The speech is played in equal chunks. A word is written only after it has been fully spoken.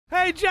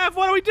Hey, Jeff,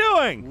 what are we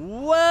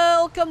doing?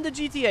 Welcome to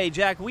GTA,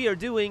 Jack. We are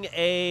doing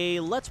a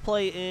Let's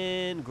Play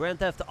in Grand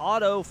Theft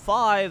Auto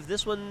 5.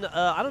 This one,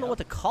 I don't know what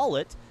to call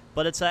it,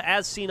 but it's a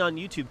as seen on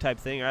YouTube type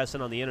thing, or as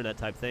seen on the internet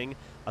type thing.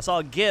 I saw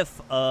a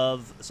GIF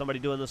of somebody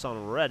doing this on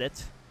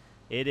Reddit.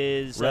 It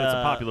is... Reddit's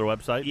a popular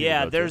website.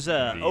 Yeah, there's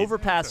an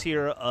overpass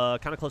here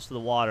kind of close to the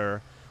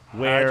water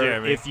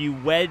where if you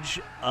wedge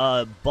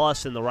a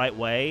bus in the right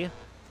way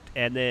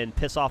and then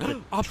piss off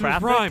the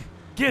traffic...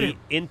 The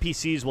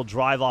NPCs will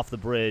drive off the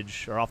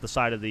bridge or off the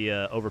side of the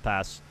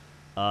overpass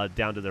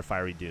down to their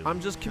fiery doom. I'm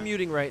just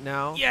commuting right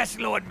now. Yes,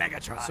 Lord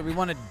Megatron. So we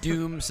want to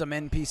doom some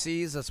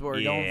NPCs. That's what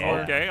we're going for.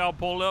 Okay, I'll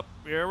pull up.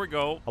 Here we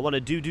go. I want to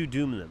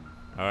doom them.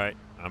 All right,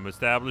 I'm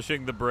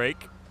establishing the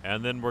brake,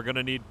 and then we're going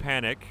to need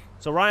panic.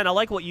 So, Ryan, I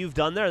like what you've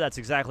done there. That's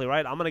exactly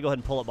right. I'm going to go ahead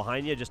and pull up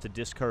behind you just to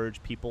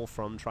discourage people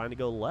from trying to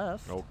go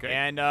left. Okay.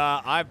 And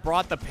I've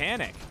brought the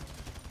panic.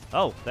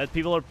 Oh,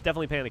 people are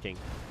definitely panicking.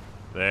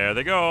 There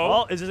they go.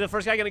 Oh, is the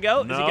first guy going to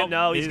go?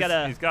 No, he's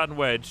gotten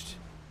wedged.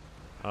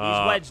 He's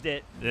wedged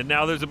it. And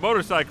now there's a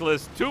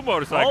motorcyclist, two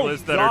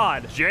motorcyclists that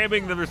are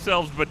jamming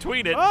themselves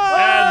between it,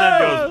 and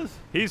then goes.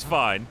 He's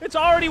fine. It's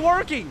already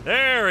working.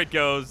 There it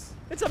goes.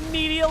 It's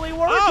immediately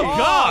working. Oh,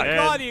 God. And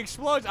God, he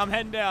explodes. I'm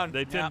heading down.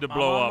 They tend to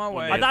blow up.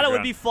 I thought it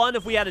would be fun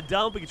if we had a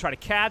dump. We could try to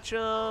catch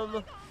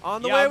them.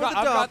 On the way with the dump.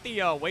 I've got the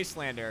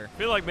Wastelander. I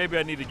feel like maybe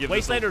I need to give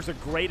Wastelander's a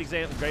great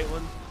example, great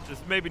one.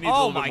 Just maybe needs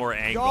a little bit more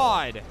angle. Oh,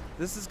 my God.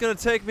 This is going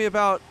to take me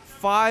about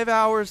 5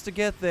 hours to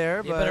get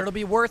there. Yeah, but it'll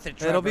be worth it,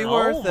 Trevor. It'll be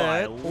worth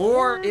it.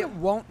 Or it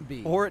won't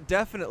be. Or it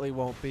definitely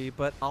won't be,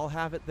 but I'll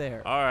have it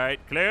there. All right,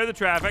 clear the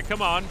traffic.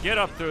 Come on, get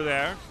up through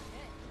there.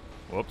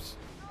 Whoops.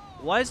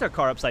 Why is their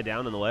car upside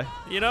down in the way?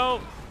 You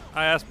know,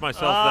 I ask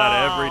myself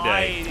that every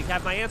day. I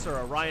have my answer,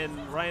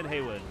 Ryan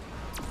Haywood.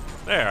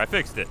 There, I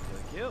fixed it.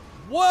 Thank you.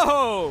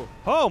 Whoa!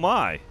 Oh,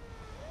 my.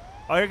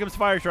 Oh, here comes the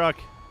fire truck.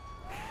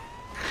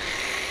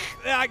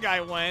 That guy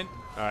went.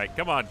 All right,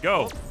 come on,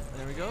 go.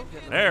 There we go.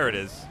 There it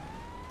is.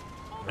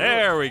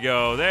 There we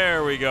go.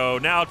 There we go.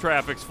 Now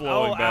traffic's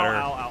flowing better.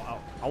 Ow.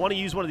 I want to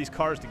use one of these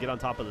cars to get on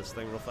top of this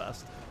thing real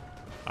fast.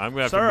 I'm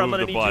going to have to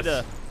move the bus. Need you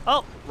to...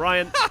 Oh,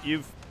 Ryan,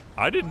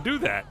 I didn't do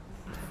that.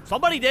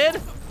 Somebody did.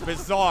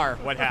 Bizarre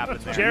what happened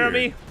there.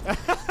 Jeremy.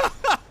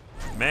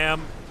 Ma'am,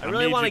 I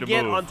really want to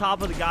get on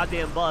top of the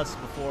goddamn bus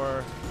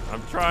before...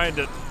 I'm trying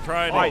to... All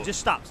right, just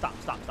stop.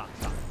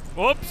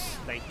 Whoops.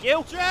 Thank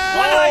you. Jeff!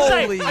 What did I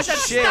say? Holy I said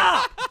shit.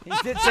 stop. He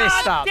did say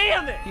stop.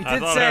 Damn it. He I did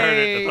thought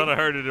say... I thought I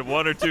heard it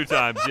 1 or 2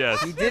 times,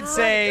 yes. He did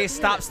say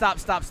stop.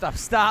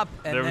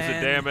 And there was a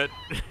damn it.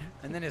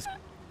 And then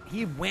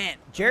he went.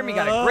 Jeremy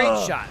got a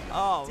great shot.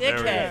 Oh,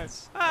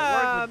 Dickheads.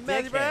 I work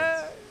with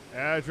dickheads.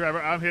 Yeah,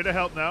 Trevor, I'm here to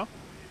help now.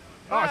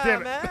 Oh,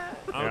 damn it.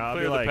 I'll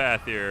clear the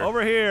path here.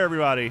 Over here,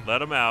 everybody.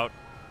 Let him out.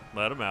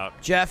 Let him out.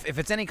 Jeff, if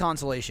it's any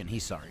consolation,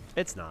 he's sorry.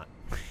 It's not.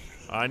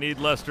 I need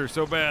Lester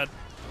so bad.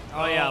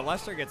 Oh, yeah,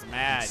 Lester gets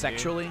mad,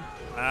 Sexually? dude.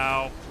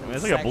 Ow. I mean,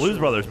 it's like a Blues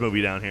Brothers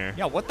movie down here.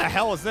 Yeah, what the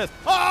hell is this?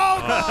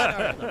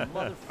 Oh,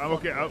 God! I'm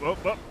okay.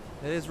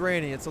 It is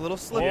raining. It's a little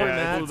slippery, Yeah,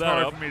 man. It's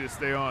hard for me to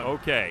stay on.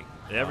 Okay.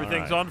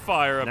 Everything's on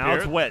fire up now here.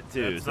 It's wet,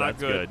 too, That's so not that's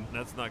good. good.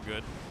 That's not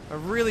good.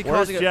 I'm really Where's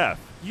causing Jeff?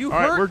 You All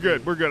right,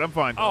 hurt. we're good. I'm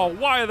fine. Oh,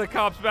 why are the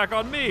cops back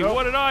on me? Nope.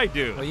 What did I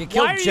do? Well, you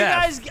killed Why are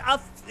Jeff. you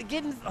guys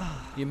getting...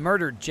 You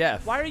murdered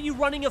Jeff. Why are you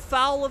running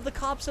afoul of the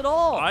cops at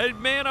all?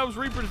 Man, I was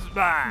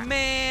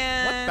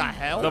Man. What the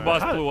hell? The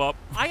bus blew up.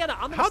 I'm gonna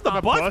How'd the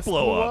stop. bus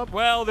blow up?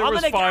 Well, there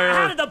was fire.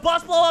 How did the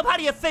bus blow up? How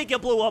do you think it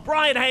blew up?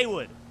 Ryan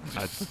Haywood.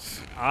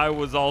 I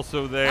was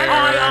also there.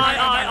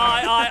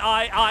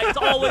 I. It's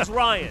always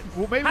Ryan.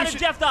 Well, maybe How we did should-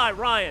 Jeff die?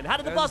 Ryan. How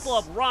did the bus blow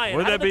up? Ryan.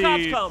 Wouldn't How that did the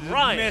be cops come?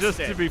 Ryan. Just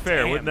to be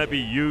fair, wouldn't that be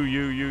you? Because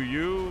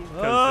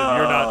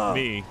you're not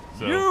me.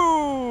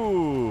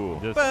 So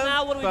just,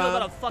 Now what do we do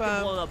about a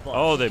fucking blown up bus?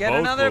 oh, they Get both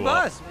another blew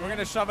up. bus. We're going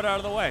to shove it out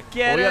of the way.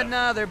 Get Oh, yeah.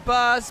 another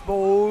bus,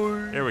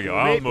 boy. Here we go.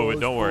 I'll move it.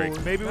 Don't worry.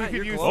 Maybe we Matt, could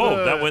you're use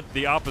Oh, that went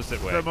the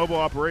opposite way. the mobile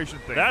operation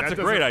thing. That's That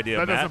a great doesn't- idea,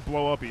 That Matt. doesn't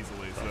blow up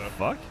easily. So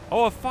Fuck.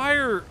 Oh, a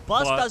fire.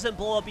 Bus plot. doesn't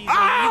blow up easily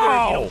either if you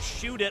Ow! don't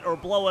shoot it or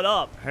blow it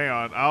up. hang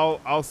on,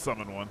 I'll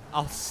summon one.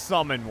 I'll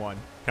summon one.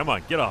 Come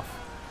on, get off.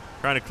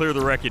 Trying to clear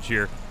the wreckage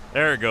here.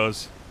 There it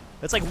goes.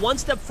 It's like 1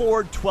 step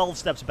forward, 12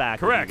 steps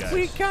back. with Correct. you guys.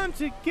 We come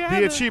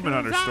together. The Achievement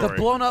Hunter The story.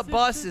 blown up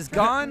bus is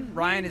gone.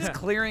 Ryan is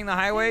clearing the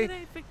highway.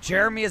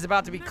 Jeremy is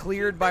about to be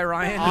cleared by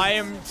Ryan. I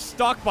am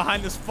stuck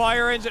behind this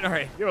fire engine. All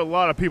right. You have a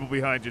lot of people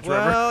behind you,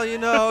 Trevor. Well, you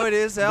know, it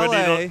is We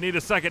L.A. need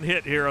a second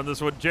hit here on this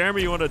one.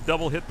 Jeremy, you want to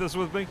double hit this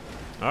with me?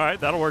 All right,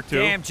 that'll work too.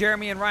 Damn,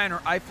 Jeremy and Ryan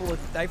are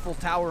Eiffel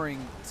towering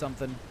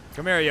something.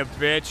 Come here, you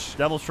bitch.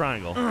 Devil's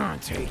Triangle.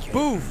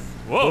 Boof.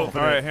 Whoa.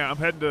 All right, hang on, I'm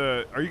heading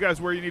to. Are you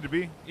guys where you need to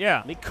be? Yeah.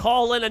 Let me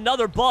call in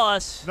another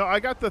bus. No, I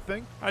got the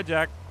thing. Hi,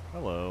 Jack.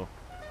 Hello.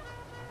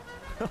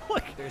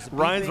 There's a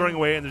Ryan's beeping. running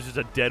away, and there's just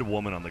a dead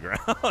woman on the ground.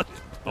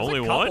 Only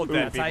a couple one?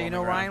 dead That's how people you on know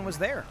the ground. Ryan was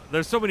there.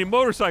 There's so many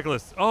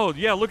motorcyclists. Oh,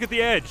 yeah, look at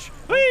the edge.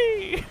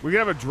 Whee! We can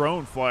have a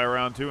drone fly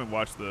around too and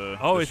watch the.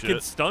 Oh, the it shit.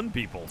 can stun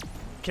people.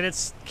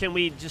 Can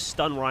we just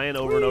stun Ryan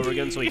over and over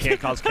again so he can't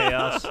cause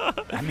chaos?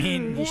 I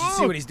mean, you should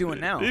see what he's doing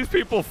now. These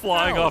people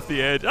flying off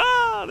the edge.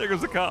 Ah, there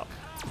goes the cop.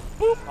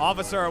 Boop.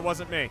 Officer, it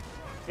wasn't me.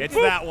 It's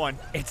that one.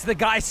 It's the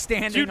guy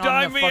standing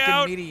on the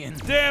fucking median.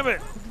 Damn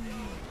it.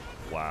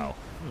 Wow.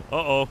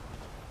 Uh-oh.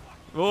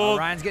 Oh,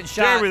 Ryan's getting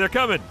shot. Jeremy, they're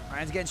coming.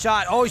 Ryan's getting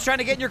shot. Oh, he's trying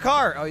to get in your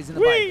car. Oh, he's in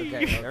the bike.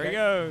 Okay. There he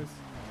goes.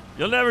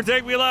 You'll never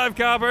take me alive,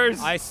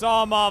 coppers. I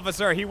saw him,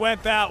 officer. He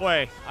went that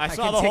way. I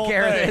saw the whole thing.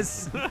 I can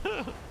take care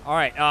of this. All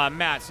right,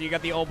 Matt, so you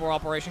got the Opal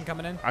operation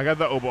coming in? I got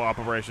the Opal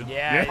operation.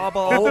 Yeah.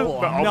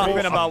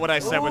 Nothing about what I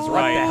said was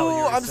right. What the hell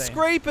you were I'm saying.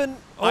 scraping.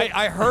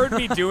 I heard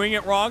me doing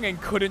it wrong and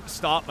couldn't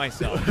stop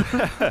myself.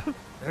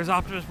 There's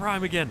Optimus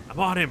Prime again. I'm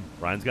on him.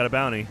 Ryan's got a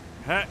bounty.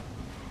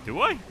 Do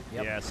I?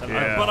 Yep.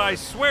 Yeah, But I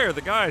swear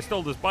the guy I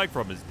stole this bike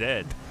from is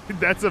dead.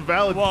 That's a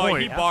valid Well,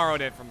 point. he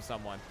borrowed it from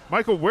someone.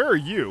 Michael, where are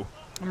you?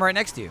 I'm right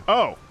next to you.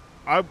 Oh,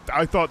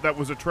 I thought that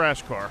was a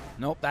trash car.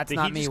 Nope, that's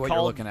not me. What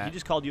you're looking at? He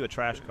just called you a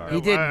trash car. He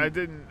didn't. I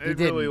didn't. He It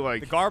really didn't.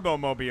 like. The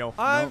Garbo-mobile.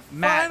 I'm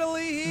Matt,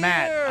 finally here.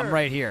 Matt, I'm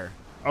right here.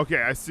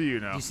 Okay, I see you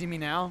Do now. you see me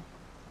now?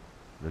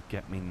 Look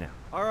at me now.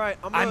 All right,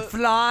 I'm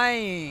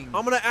flying.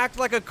 I'm gonna act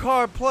like a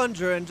car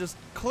plunger and just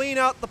clean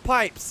out the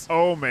pipes.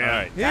 Oh man. All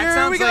right. That Here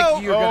sounds we go.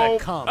 like you're Oh. gonna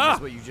come. Ah,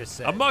 Is what you just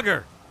said. A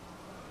mugger.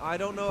 I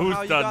don't know Who's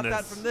how you done got this?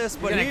 that from this,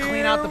 but You're gonna here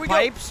clean out the we go.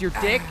 pipes. Your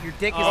dick. Your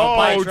dick is the Oh,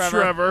 pipe.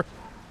 Trevor.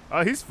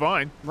 He's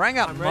fine. Ryan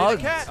got I'm ready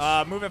mugged. to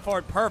catch. Moving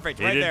forward, perfect.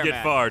 He Right didn't there, get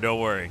Matt. far. Don't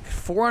worry.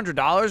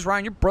 $400,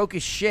 Ryan. You're broke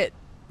as shit.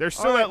 There's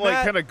still All right, that like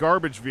Matt. kind of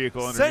garbage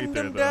vehicle underneath Send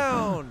there them though.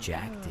 down.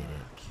 Jack did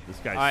it. This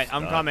guy's All right,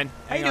 I'm stuck. coming.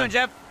 How you Hang doing, on.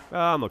 Jeff?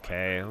 I'm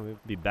okay. I'll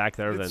be back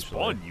there It's eventually.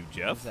 fun, you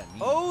Jeff. What does that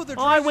mean? Oh, they're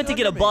Oh, I driving went to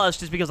get a under me. bus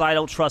just because I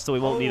don't trust that we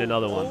won't need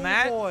another one. oh.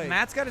 Matt.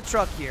 Matt's got a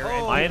truck here.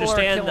 and Oh. I people are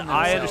understand. killing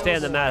I themselves.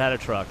 understand that Matt had a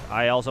truck.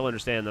 I also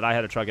understand that I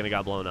had a truck and it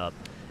got blown up.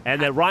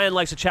 And that Ryan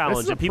likes a This challenge.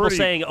 is a And people pretty-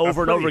 saying a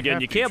over and over pretty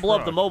again, you hefty can't blow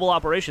up the truck. mobile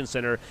operations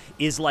center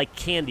is like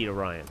candy to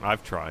Ryan.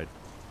 I've tried.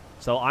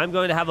 So I'm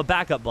going to have a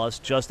backup bus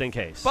just in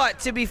case. But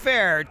to be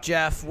fair,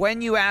 Jeff,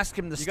 when you asked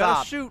him to You stop,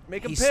 gotta shoot.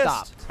 Make him he pissed.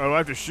 stopped. Oh, I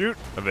have to shoot?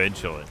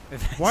 Eventually.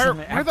 Where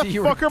After the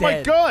you fuck were are my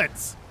dead.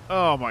 guns?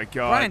 Oh my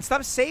god. Ryan,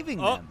 stop saving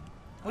them.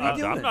 What are you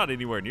doing? I'm not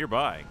anywhere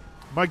nearby.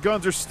 My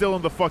guns are still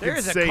in the fucking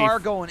There's a safe. car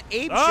going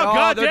ape shit. Oh,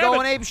 God they're damn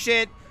going it. ape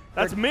shit.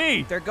 That's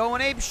me. They're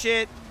going ape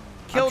shit.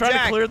 Kill I'm trying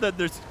Jack. to clear that.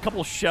 There's a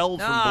couple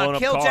shells from blown Nah, up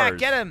kill cars. Jack.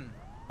 Get him.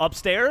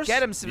 upstairs?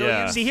 Get him, civilians.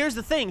 Yeah. See, here's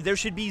the thing. There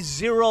should be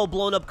 0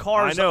 blown up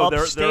cars I know,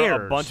 upstairs. there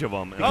are a bunch of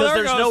them. Because there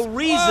there's goes. no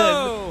reason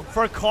Whoa.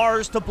 for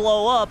cars to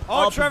blow up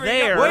Oh, up Trevor, you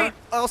there. got- Wait,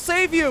 I'll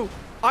save you.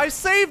 I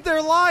saved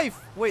their life.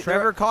 Wait,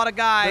 Trevor caught a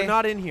guy. they're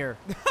not in here.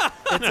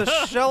 It's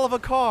a shell of a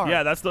car.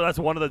 Yeah, that's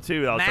one of the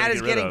two that I was Matt trying to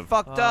is get rid getting of.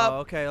 fucked Oh, up.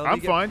 okay. let I'm me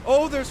get- fine.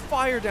 Oh, there's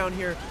fire down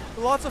here.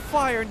 Lots of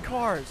fire and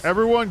cars.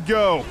 Everyone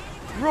go.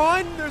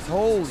 Run! There's an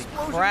Holy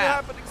explosion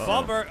crap. happening.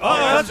 Bumper. Oh,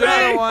 there's that's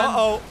another me. one.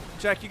 Uh-oh.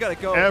 Jack, you gotta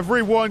go.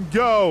 Everyone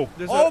go.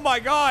 There's Oh a- my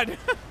God.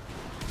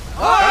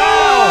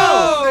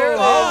 Oh! There it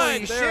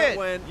Holy is. There shit. it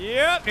went.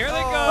 Yep, here they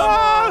go.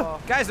 Oh.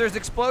 Guys, there's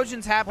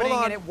explosions happening, Hold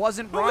on. and it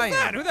wasn't Who was Ryan.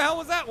 that? Who the hell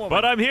was that woman?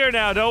 But I'm here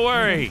now. Don't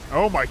worry.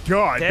 Oh my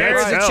God. There's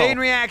that's a hell. chain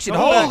reaction. Go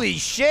back. Holy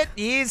shit,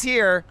 he is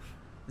here.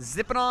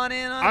 Zipping on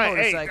in on a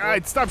Hey,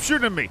 motorcycle. stop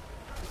shooting at me.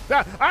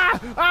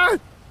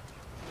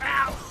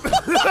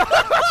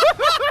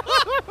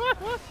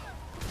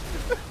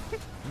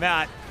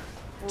 Matt.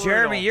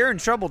 Jeremy, you're in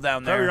trouble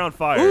down Trevor, there. you're on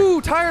fire.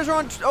 Ooh, tires are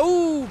on.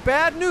 Oh,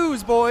 bad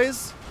news,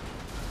 boys.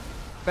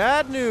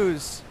 Bad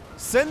news.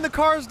 Send the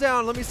cars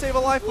down. Let me save a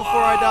life before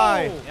I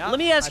die. Yeah, Let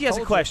me ask you I guys a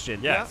told question.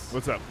 Yes.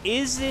 What's up?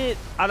 Is it,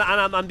 and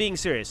I'm being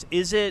serious,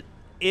 is it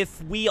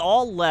if we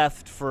all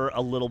left for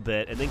a little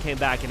bit and then came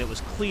back and it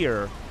was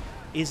clear,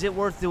 is it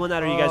worth doing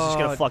that or are you guys just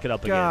going to fuck it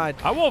up God.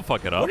 again? I won't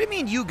fuck it What up. do you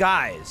mean, you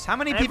guys? How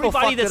many people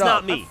Everybody fucked that's it not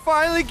up? me.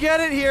 Finally get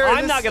it here.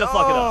 I'm not gonna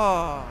fuck it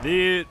up.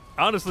 Oh.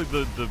 Honestly,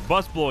 the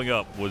bus blowing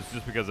up was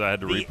just because I had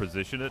to The-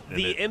 reposition it. and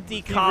The it empty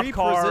He cop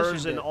cars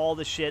repositioned and it. all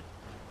the shit.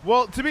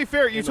 Well, to be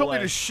fair, you In the told me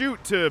way. to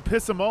shoot to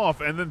piss them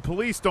off, and then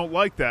police don't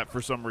like that for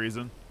some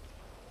reason.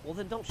 Well,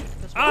 then don't shoot.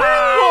 That's Well,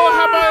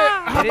 how am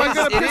I It going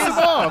to is- piss it them is-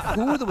 off?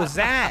 Who was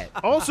that?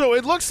 Also,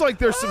 it looks like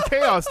there's some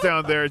chaos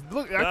down there.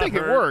 Look, I That think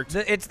it hurt. worked.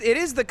 It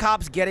is the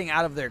cops getting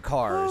out of their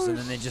cars, and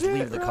then they just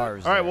leave the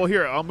cars. All right, there. well,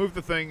 here, I'll move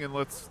the thing, and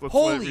let's let it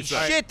Holy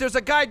reset. shit, there's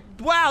a guy.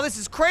 Wow, this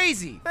is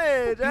crazy.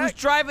 Hey, He was Jack.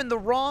 driving the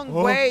wrong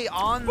way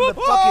on the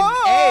fucking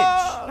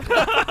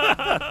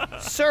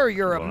edge. Sir,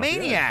 you're a Well,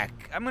 maniac.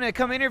 I'm going to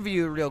come interview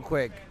you real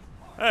quick.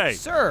 Hey,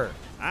 Sir.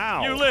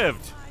 Ow. you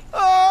lived.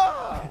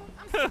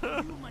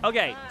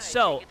 Okay,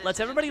 so let's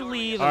everybody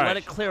leave and All right. let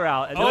it clear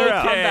out, and then we'll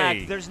come Okay.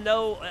 back. There's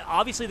no,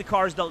 obviously the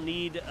cars don't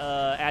need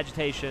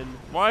agitation.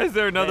 Why is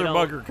there another don't-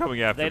 mugger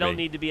coming after They me? don't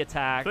need to be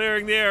attacked.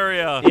 Clearing the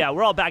area. Yeah,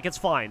 we're all back. It's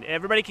fine.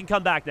 Everybody can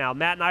come back now.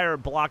 Matt and I are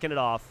blocking it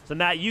off. So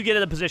Matt, you get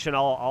in the position.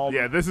 I'll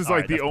Yeah, this is all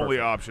like right, the that's only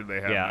perfect. option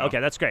they have Yeah. now. Okay,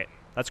 that's great.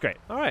 That's great.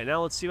 All right,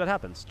 now let's see what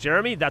happens.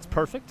 Jeremy, that's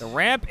perfect. The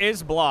ramp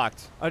is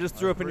blocked. I just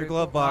threw up in your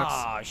glove box.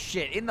 Oh,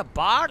 shit. In the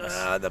box?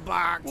 The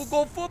box. We'll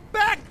go for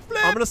backflip.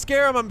 I'm gonna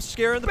scare him. I'm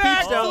scaring the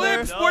peeps down there.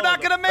 Backflips. We're not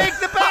going to make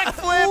the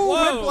backflip. Ooh,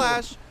 Whoa.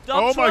 whiplash.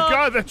 Oh my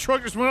God, that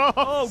truck just went off.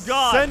 Oh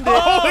God. Send it.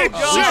 Holy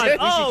God. shit.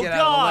 We should get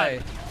out of the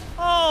way.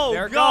 Oh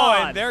They're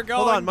God. going. They're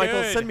going. Hold on,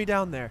 Michael. good. Send me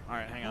down there. All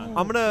right, hang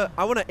on.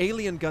 I want to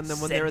alien gun them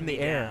when Send they're in me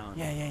the air. down.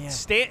 Yeah.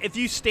 If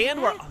you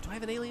stand where... Oh, do I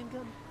have an alien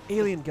gun?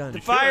 Alien gun.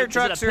 Fire Is it a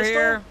trucks are pistol?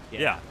 here.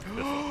 Yeah.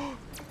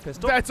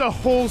 Pistol. That's a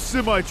whole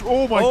semi.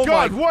 Oh my Oh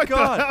God, my what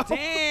God. the hell?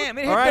 Damn,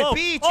 it hit All right. the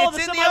beach. Oh, It's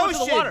the in semi the went to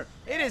ocean. the water.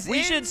 It is We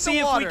in should the see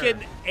if water. we can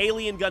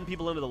alien gun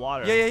people into the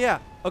water. Yeah.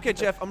 Okay,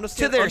 Jeff, I'm gonna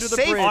stand their under the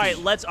safety. bridge. All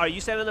right, all right,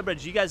 you stand on the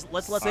bridge. You guys,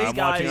 let's let these I'm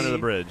guys. watching under the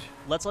bridge.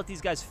 Let's let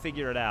these guys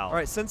figure it out. All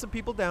right, send some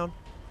people down.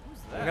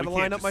 I We gotta can't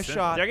line up just my send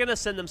shot. They're gonna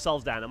send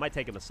themselves down. It might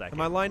take them a second.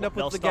 Am I lined up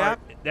with They'll the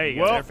start, gap? There you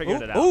go. Well, They're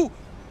figuring it out. Ooh.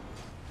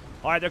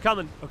 All right, they're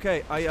coming.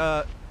 Okay,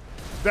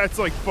 That's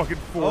like fucking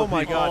 4 Oh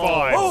my people. God.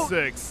 5, Oh.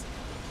 6.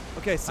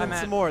 okay, send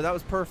Matt. some more. That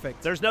was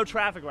perfect. There's no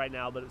traffic right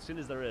now, but as soon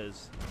as there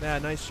is, Yeah,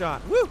 nice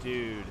shot. Woo.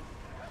 dude,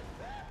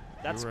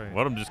 that's. You're right.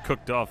 One of them just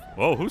cooked off.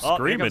 Whoa, who's Oh,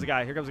 screaming? here comes a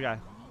guy. Here comes a guy.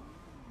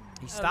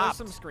 He There's stopped.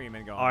 some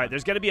screaming going All right,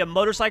 there's gonna be a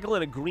motorcycle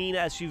and a green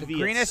SUV. The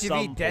green at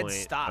SUV some dead point.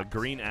 stopped. A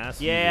green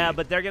ass. Yeah,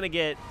 but they're gonna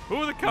get. who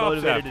are the cops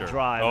motivated after? to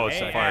drive. Oh, it's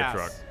Hey, a fire ass.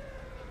 truck.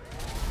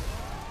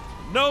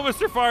 No,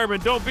 Mr. Fireman,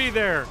 don't be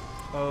there.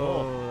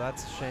 Oh,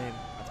 that's a shame.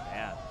 That's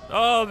bad.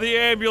 Oh, the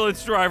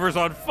ambulance driver's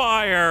on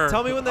fire.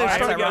 Tell me when they All right,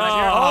 start here getting. comes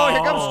Jeremy. Oh,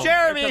 here comes Oh.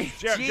 Jeremy. Here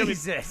comes Jeremy.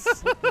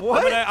 Jesus.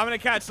 What? I'm gonna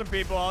catch some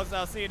people.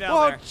 I'll see you down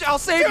Whoa, there. I'll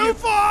save you.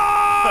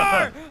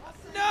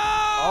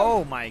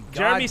 Oh my God.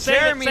 Jeremy, save it,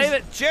 Jeremy's, save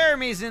it.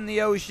 Jeremy's in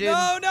the ocean.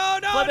 No.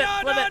 Flip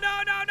it.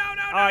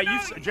 All right,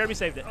 Jeremy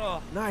saved it.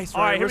 Nice.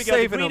 All right, here we're we go. The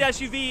saving green them.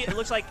 SUV. It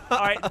looks like. All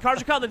right, the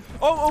cars are coming.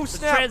 Oh, There's a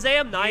snap. Trans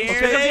Am. Nice. Here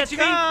Here they comes the SUV.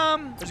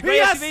 come. There's a gray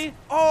Yes. SUV.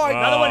 Oh,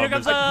 Another one. Here Oh,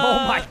 comes this- a.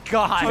 Oh my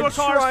God. Two more I'm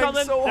cars trying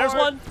coming. so There's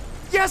hard. one.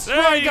 Yes, There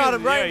Ryan you got go.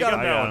 him. Ryan Yeah, got I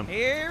him. got him.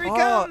 Here he Oh,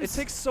 comes. it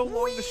takes so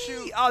long to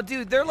shoot. Oh,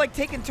 dude, they're like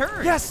taking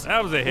turns. Yes.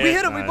 That was a hit. We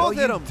hit him. We Nice. both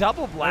hit him.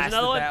 Double blasted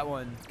another one. that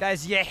one.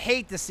 Guys, you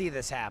hate to see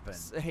this happen.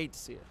 I hate to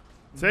see it.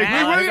 Take me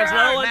Matt, with here comes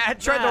another you. one. Matt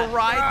tried to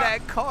ride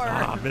that car.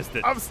 Ah, missed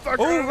it. I'm stuck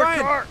Oh, in the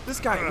Ryan, car. this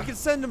guy. We can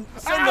send him.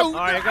 Send Ow, him.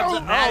 All right, here comes a. Oh,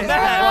 Matt is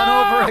Matt. run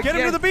over Get him to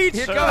again. the beach.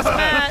 Here goes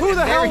Matt. Who the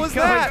There hell he was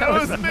goes. that? That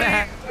was me.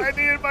 Matt. I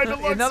needed my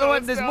deluxe. Another one.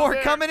 sauce There's down more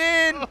there. coming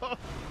in.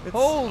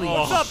 Holy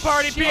What's up,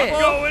 party shit. people?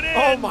 Going in.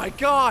 Oh my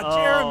God, Oh.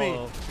 Jeremy.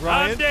 I'm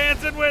Ryan.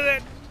 dancing with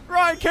it.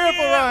 Ryan,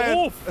 careful, Ryan.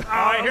 Oof. All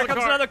right, here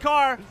comes another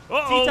car.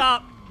 Uh-oh.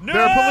 T-top. No.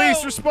 There are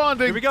police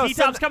responding. Here we go.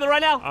 T-top's coming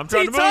right now. I'm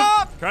trying to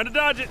T-top. move. Trying to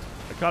dodge it.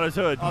 I caught his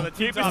hood. Oh, the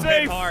Keep T-top it hit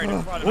safe. hard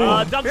in front of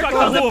me. Dump Here truck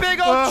comes coming. a big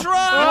old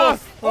truck.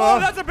 Oh,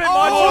 that's a bit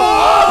much.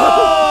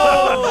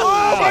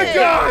 Oh my Shit.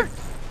 God.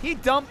 He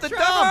dumped the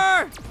dump.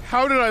 Trevor!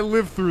 How did I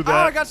live through Oh,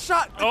 I that? got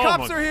shot. The Oh,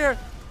 cops my- are here.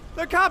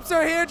 The cops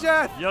are here,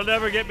 Jeff. You'll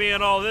never get me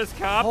in all this,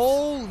 cops.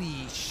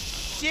 Holy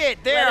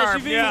shit. They Red are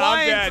SUV. Yeah, I'm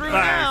flying dead. through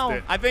Blast now.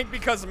 it. I think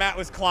because Matt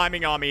was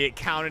climbing on me, it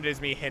counted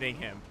as me hitting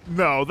him.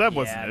 No, that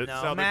wasn't Yeah, it.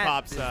 no. So Matt the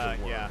cops, is the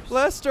yeah.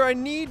 Lester, I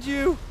need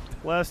you.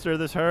 Lester,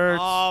 this hurts.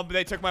 Oh, but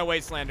they took my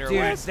Wastelander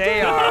away. Dude,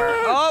 they are.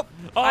 Oh,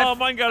 Oh,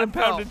 mine got I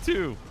impounded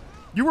too.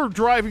 You were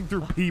driving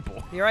through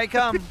people. here I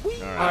come. All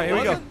right, here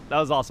we go. That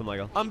was awesome,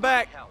 Michael. I'm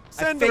back.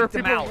 Send faked her.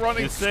 them People out.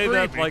 running You say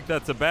that screaming. like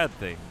that's a bad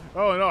thing.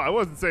 Oh no, I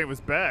wasn't saying it was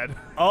bad.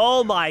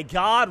 Oh my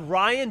God,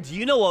 Ryan, do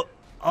you know what?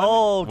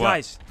 Oh,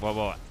 guys,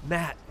 What?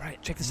 Matt,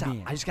 right? Check this out.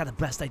 I just got the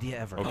best idea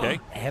ever. Okay.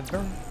 Ever?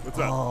 What's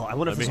up? Oh, I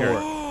wonder if Let this me will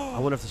hear work. I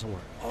wonder if this will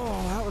work.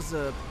 Oh, that was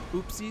a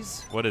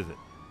oopsies. What is it?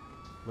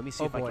 Let me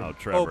see Oh if I boy. can. Oh,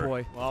 Trevor. Oh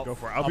boy. Well, Go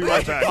for it. I'll be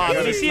right back. Let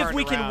me Let see if turned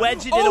we can around.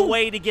 wedge it in a Oh.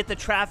 way to get the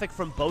traffic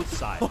from both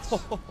sides.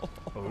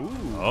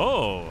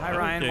 Oh. Hi, I don't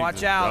Ryan, think watch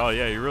this- out. Oh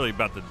yeah, you're really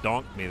about to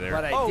donk me there.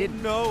 But I Oh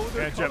didn't. no.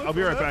 Yeah, Jeff, I'll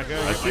be right back.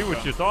 I see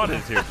what your thought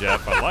is here,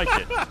 Jeff. I like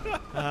it.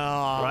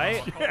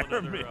 Right?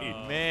 Jeremy.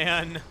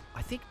 man.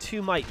 I think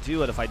 2 might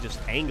do it if I just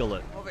angle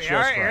it. Over just here,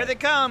 all right, here right. they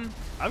come.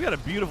 I've got a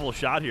beautiful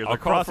shot here. I'll They're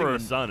call crossing for the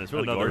sun. It's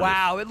really another- gorgeous.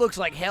 Wow, it looks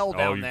like hell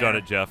down Oh, you've there. done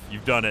it, Jeff.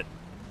 You've done it.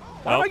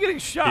 Why am Oh, I getting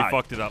shot? He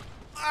fucked it up.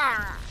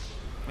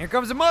 Here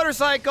comes a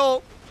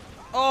motorcycle.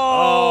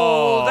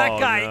 Oh, that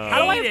guy no.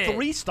 How do I ate have it.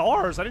 3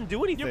 stars? I didn't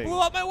do anything. You blew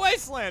up my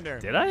Wastelander.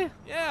 Did I?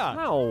 Yeah.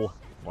 No.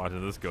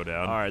 Watching this go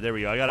down. All right, there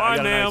we go. I got Bye,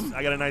 a ma'am. nice,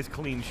 I got a nice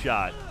clean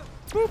shot.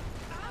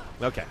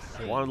 Okay.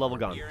 Wanted level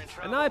gone.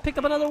 And now I picked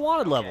up another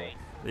wanted level.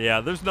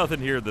 Yeah, there's nothing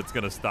here that's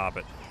gonna stop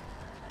it.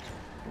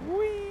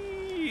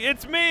 Whee!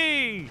 It's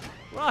me!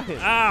 Ryan.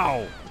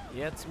 Ow!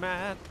 It's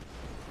Matt.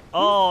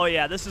 Oh,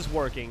 yeah, this is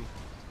working.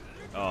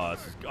 Oh,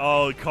 this is,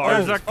 oh,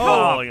 cars Oh, are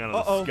falling out of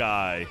uh-oh. the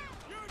sky.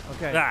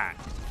 Okay. Ah.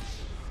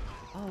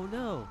 Oh,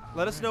 no.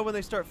 Let us know when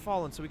they start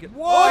falling so we can.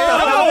 Whoa!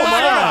 Oh,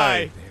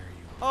 my!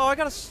 Oh, I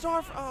got a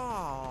star.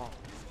 Oh.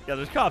 Yeah,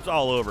 there's cops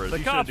all over us. The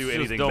you shouldn't cops do just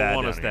anything don't bad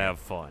want down us to here. have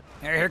fun.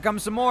 Here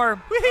comes some more.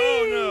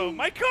 Oh no,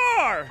 my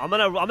car! I'm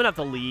gonna have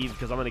to leave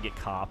because I'm gonna get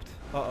copped.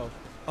 Uh-oh.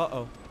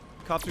 Uh-oh.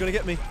 Cops are gonna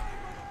get me.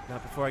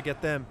 Not before I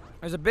get them.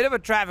 There's a bit of a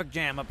traffic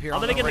jam up here. I'm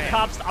on gonna the get the ramp.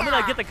 cops. I'm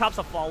gonna get the cops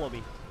to follow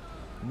me.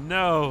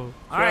 No.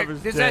 All right,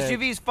 Trevor's this dead.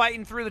 SUV's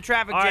fighting through the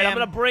traffic All right, jam. I'm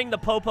gonna bring the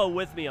popo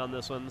with me on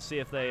this one and see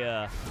if they.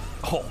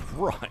 Oh,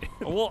 right.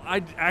 Well,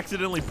 I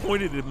accidentally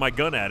pointed my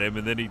gun at him,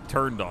 and then he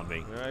turned on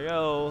me. There I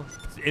go.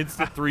 It's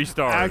instant 3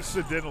 stars.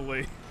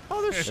 Accidentally.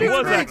 Oh, they're It shooting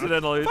was me.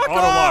 accidentally Fuck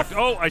auto-locked. off.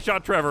 Oh, I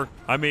shot Trevor.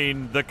 I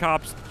mean, the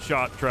cops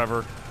shot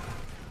Trevor.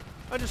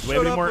 I just We have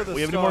showed any up more? with a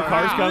We have any more star.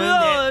 cars coming?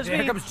 No,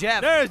 Here comes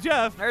Geoff. There's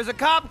Geoff. There's a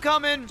cop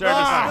coming. Oh,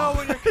 I know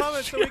when you're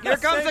coming, so we can Here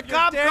comes save a your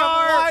cop damn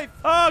car. life.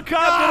 Oh,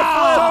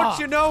 cop Don't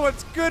you know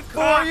what's good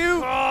for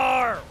you?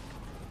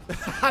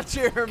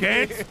 Jeremy.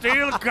 Can't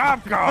steal a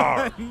cop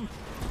car.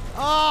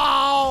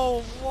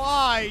 Oh,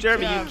 why?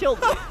 Jeremy, you killed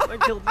me. I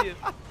killed you.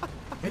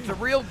 It's a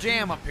real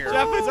jam up here.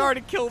 Jeff has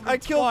already killed me I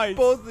killed twice.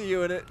 both of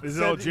you in it. Is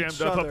it all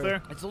jammed up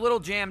there? It's a little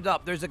jammed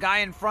up. There's a guy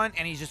in front,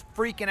 and he's just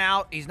freaking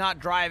out. He's not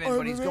driving,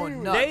 but he's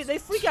going nuts. They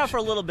freak out for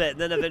a little bit,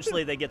 and then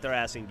eventually they get their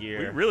ass in We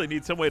gear. really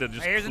need some way to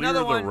just Here's clear another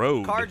the one.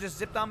 road. Car just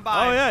zipped on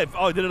by. Oh yeah.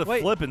 Oh, I did a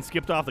Wait. flip and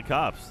skipped off the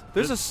cops.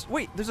 There's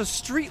there's a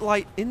street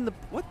light in the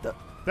what the?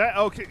 That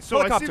okay? So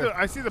Helicopter.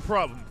 I see the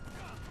problem.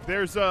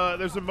 There's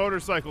a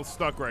motorcycle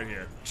stuck right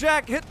here.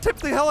 Jack, tip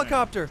the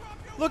helicopter.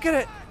 Look at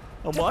it.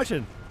 I'm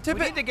watching. Tip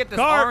We it. need to get this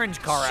Car. orange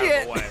car out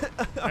Shit. of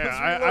the way.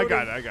 Yeah, I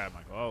got it,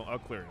 Michael. I'll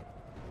clear it.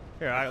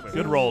 Here,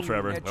 good roll,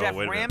 Trevor. Yeah, Oh, Jeff,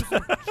 wait a ram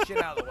minute. some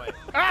shit out of the way.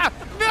 Ah!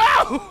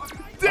 No!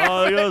 Damn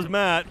Oh, there it! goes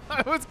Matt.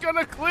 I was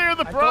gonna clear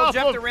the I problem. told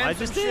Jeff to ram I some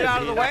just shit did, out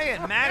of the yeah. way,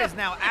 and Matt is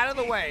now out of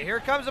the way. Here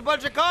comes a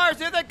bunch of cars.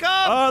 Here they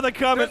come. Oh, they're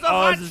coming. There's a Oh,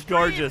 hot this is stream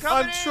gorgeous.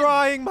 coming. I'm in.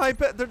 trying my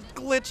best. They're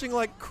glitching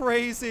like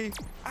crazy.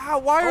 Ow,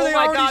 why are Oh they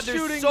my already God!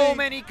 shooting There's so me?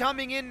 many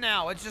coming in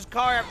now. It's just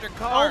car after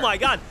car. Oh my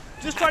God!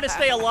 Just trying to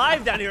stay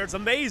alive down here. It's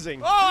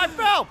amazing. Oh, I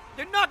fell.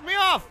 They knocked me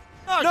off.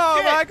 Oh, No,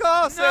 shit. Michael,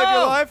 I'll save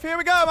your No. life. Here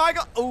we go,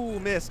 Michael. Ooh,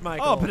 missed,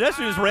 Michael. Oh,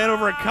 pedestrian just ran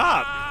over a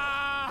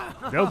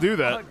cop. They'll do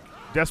that.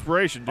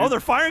 Desperation, dude. Oh, they're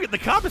firing at the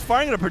cop is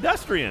firing at a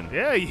pedestrian.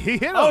 yeah, he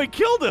hit him. Oh, he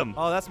killed him.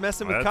 Oh, that's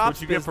messing with That's cops'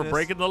 what you get for business.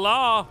 breaking the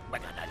law.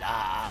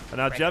 And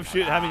now Jeff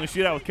having a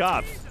shootout with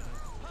cops.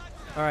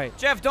 All right.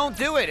 Jeff, don't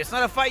do it. It's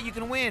not a fight you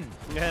can win.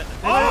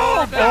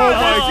 Oh my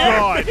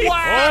God!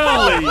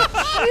 Wow.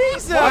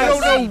 Jesus. I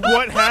don't know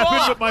what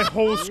happened, but my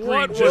whole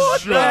screen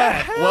just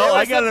shut. Well, I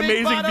was got a an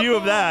big amazing bada view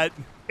of boom. that.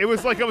 It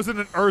was like I was in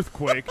an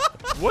earthquake.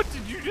 What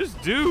did you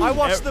just do? I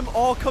watched them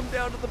all come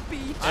down to the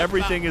beach.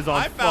 Everything is on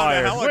I found a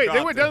fire. helicopter. Wait,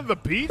 they went down to the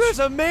beach? There's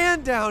a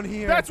man down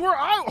here. That's where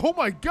I. Oh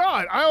my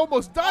God! I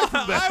almost died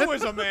from that. I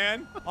was a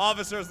man.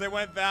 Officers, they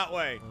went that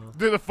way.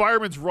 Dude, the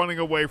fireman's running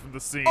away from the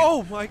scene.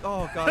 Oh my.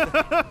 Oh God.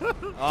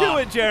 Do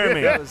it,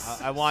 Jeremy. That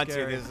was I want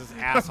scary. to. There's this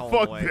asshole in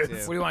Fuck the way, this. too.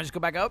 What do you want to just go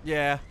back up?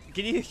 Yeah.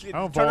 Can you don't turn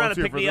around and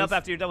volunteer pick for me up this.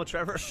 after you're done with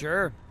Trevor?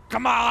 Sure.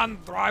 Come on,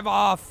 drive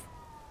off.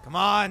 Come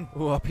on.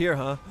 Ooh, up here,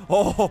 huh?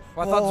 Oh. Well,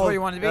 I thought that's where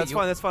you wanted to be. That's You-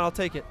 fine. That's fine. I'll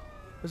take it.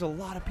 There's a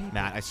lot of people.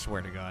 Matt, I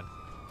swear to God.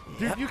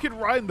 Dude, you can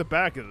ride in the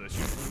back of this.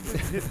 You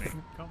just hit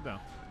me. Calm down.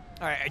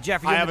 All right,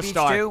 Jeff, are you I on have the a beach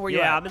star. too? Where you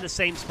Yeah, at? I'm in the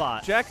same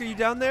spot. Jack, are you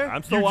down there?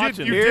 I'm still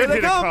watching. You Here did they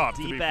hit come. a cop,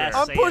 to be Deep fair. ass.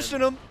 I'm Sand. pushing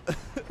them.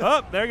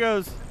 Oh, there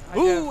goes.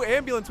 Ooh,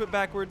 ambulance went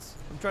backwards.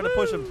 I'm trying to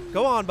push him.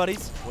 Go on,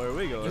 buddies. Where are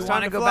we going? You It's want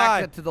time to to go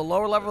fly. back to the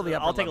lower level or the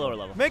upper I'll take a level?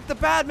 lower level. Make the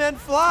bad men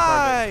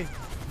fly.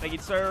 Thank you,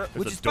 sir.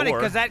 Which There's is a funny door.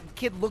 because that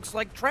kid looks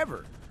like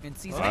Trevor in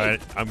season All 8.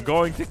 right, I'm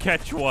going to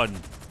catch one.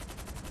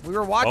 We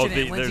were watching it,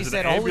 and Lindsay there's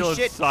said, an "Holy ambulance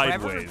shit, Trevor!"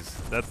 sideways.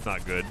 That's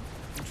not good.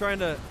 I'm trying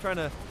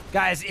to.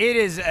 Guys, it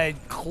is a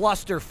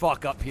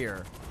clusterfuck up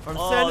here. I'm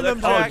Oh, sending them,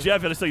 Oh, Jack.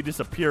 Jeff, I just saw you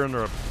disappear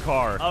under a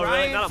car. Oh, really?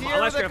 Ryan's No, here I'm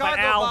not with sure a if I.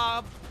 cargo Ow.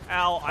 bob.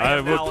 Ow. I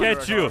have will owl catch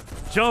under a you.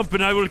 car. Jump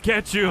and I will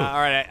catch you. All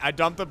right, I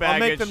dumped the I'll baggage.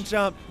 make them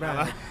jump.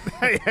 Ryan.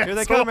 Hey, Here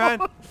they asshole. come,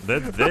 Ryan.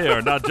 They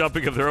are not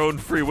jumping of their own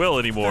free will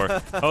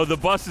anymore. Oh, the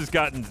bus has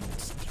gotten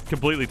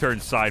completely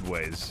turned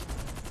sideways.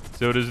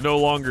 So it is no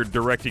longer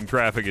directing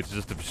traffic, it's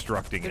just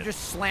obstructing They're it.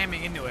 just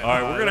slamming into it. All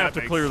right, we're going to that have to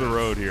makes clear the sense.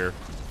 road here.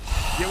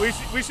 Yeah,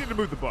 we should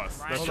move the bus.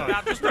 That's Ryan's all.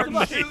 about to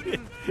start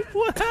shooting.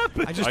 What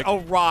happened? I just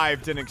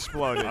arrived and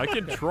exploded. I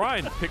can try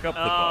and pick up the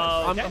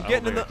bus. I'm Okay.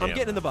 getting in the. Oh, I'm yeah.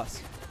 getting in the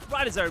bus.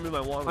 Right as I remove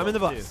my wall. I'm in the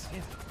bus.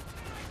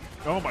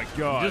 Oh my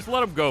God. Just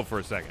let him go for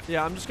a second.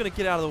 Yeah, I'm just gonna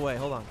get out of the way.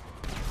 Hold on.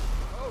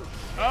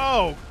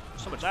 Oh.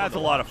 So much That's a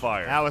lot of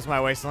fire. That was my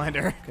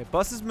Wastelander. Okay,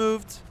 bus is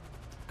moved.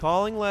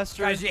 Calling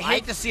Lester. Guys, you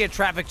hate to see a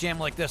traffic jam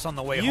like this on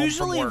the way home from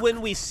Usually work.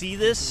 when we see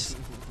this,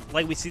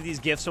 like we see these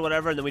gifts or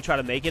whatever, and then we try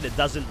to make it, it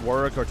doesn't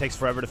work or takes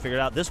forever to figure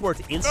it out. This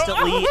worked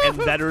instantly and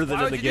better than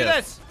Why in would the you do gift.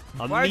 this?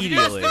 Why would you do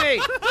Immediately.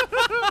 this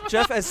to me?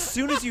 Jeff, as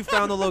soon as you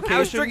found the location, I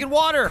was drinking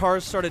water.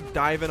 cars started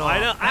diving off. I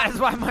know. That's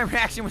why my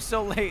reaction was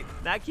so late.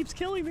 That keeps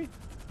killing me.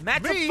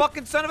 Matt's Me? a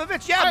fucking son of a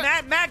bitch.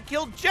 Yeah, Matt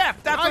killed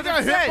Jeff. That's I what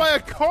got it hit said. by a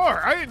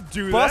car. I didn't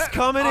do Bus that.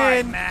 coming All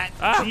right, in. Matt.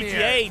 GTA Come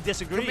here.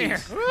 disagrees.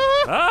 Come here.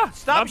 Ah,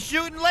 Stop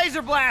shooting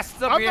laser blasts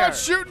up I'm here. not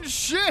shooting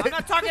shit. I'm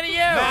not talking to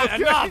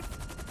you. Okay.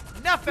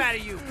 Enough out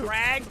of you,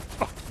 Bragg.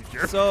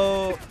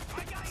 So,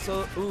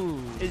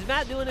 ooh. Is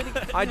Matt doing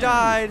anything? I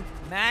died.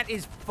 Matt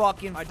is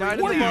fucking. I died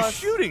in What the are you bus.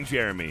 shooting,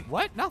 Jeremy?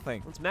 What?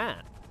 Nothing. It's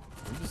Matt.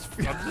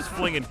 I'm just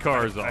flinging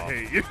cars I off.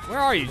 hate you. Where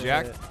are you,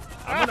 Jack?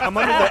 I'm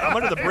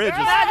under the bridge.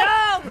 Matt,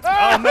 no!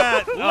 Oh,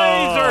 Matt.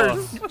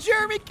 Lasers!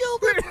 Jeremy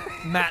killed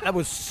him. Matt, that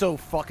was so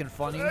fucking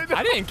funny.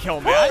 I didn't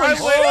kill Matt. I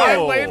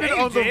Whoa. landed Hey,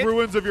 you on the did.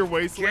 ruins of your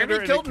Wastelander, Jeremy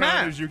and killed it counted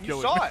Matt. as you You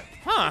killing saw me. it.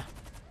 Huh.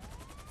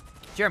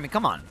 Jeremy,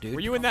 come on, dude. Were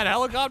you in that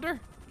helicopter?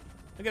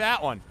 Look at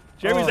that one.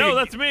 Jeremy's No,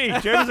 that's me.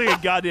 Jeremy's like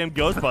a goddamn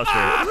Ghostbuster.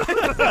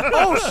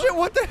 Oh shit!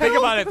 What the hell? Think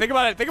about it. Think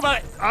about it. Think about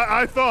it.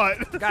 I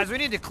thought. Guys, we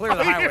need to clear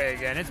the highway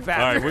again. It's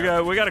bad. All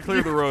right, we got to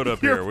clear the road up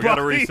here. Your We got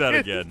to body reset is-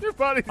 again. Your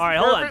body's All right,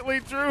 hold on. perfectly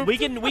true.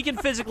 We can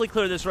physically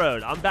clear this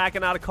road. I'm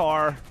backing out a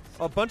car.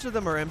 A bunch of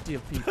them are empty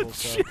of people.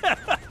 So.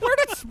 Where'd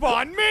it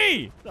spawn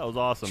me? That was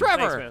awesome. Trevor.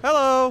 Thanks, man.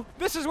 Hello.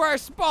 This is where I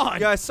spawned.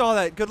 Yeah, I saw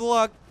that. Good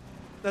luck.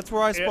 That's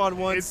where I spawned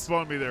It once.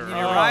 spawned me there. You need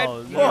a ride?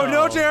 Oh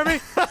no, Jeremy!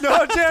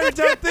 No, Jeremy,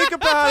 don't think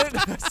about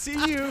it. I see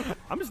you.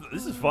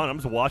 This is fun. I'm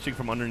just watching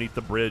from underneath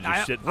the bridge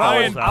as shit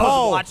Ryan, falls I was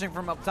out. watching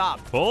from up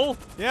top. Pull?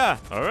 Yeah.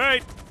 All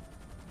right.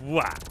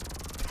 Wow.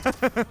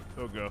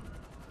 Oh, go.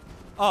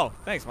 Oh,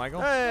 thanks,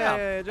 Michael. Hey,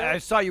 I Jeremy.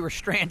 saw you were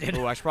stranded.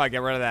 Ooh, I should probably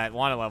get rid of that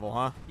wanted level,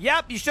 huh?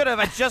 Yep, you should have.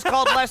 I just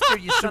called Lester,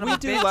 you son Should of we a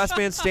do bitch. last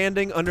man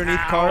standing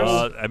underneath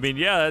cars? I mean,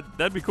 yeah,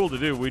 that'd be cool to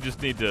do. We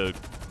just need to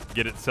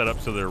get it set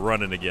up so they're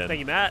running again. Thank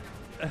you, Matt.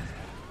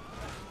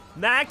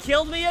 Matt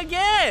killed me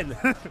again.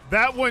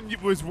 That one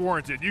was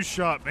warranted. You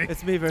shot me.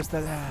 It's me versus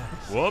the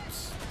last.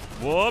 Whoops.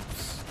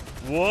 Whoops.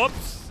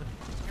 Whoops.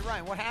 Hey,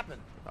 Ryan, what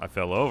happened? I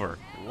fell over.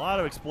 A lot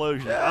of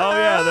explosions. Oh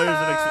yeah, there's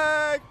an.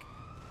 Jack!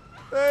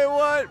 They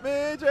want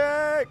me,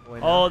 Jack!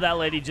 Oh, that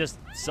lady just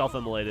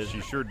self-immolated.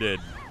 She sure did.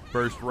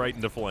 Burst right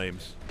into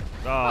flames.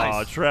 Oh,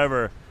 Nice.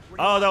 Trevor.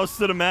 Oh, that was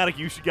cinematic.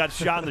 You got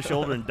shot in the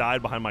shoulder and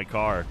died behind my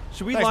car.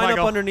 Should we Thanks, line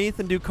Michael. up underneath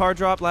and do car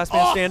drop, last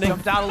man standing?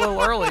 Jumped out a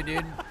little early,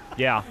 dude.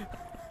 Yeah.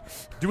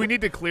 Do we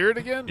need to clear it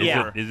again?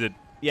 Yeah. Is it?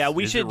 Yeah,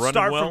 we Is it should running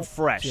start well? from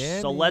fresh. So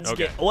Jenny. let's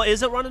Okay. get. Well,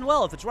 is it running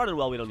well? If it's running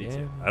well, we don't need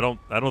to. I don't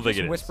think Just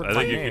it is. whispered I my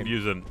think you name. could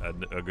use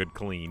a good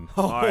clean.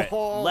 All right.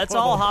 Let's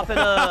all hop in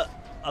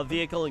a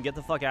vehicle and get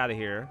the fuck out of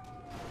here.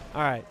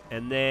 All right.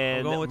 And I'm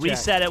then going with Jack.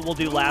 reset it. We'll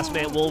do last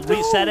man. We'll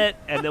reset it,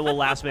 and then we'll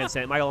last man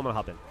stand. Michael, I'm gonna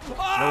hop in. Then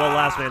we'll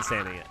last man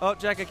standing it. Oh,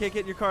 Jack, I can't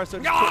get in your car, so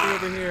just put me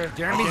over here.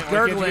 Jeremy's I can't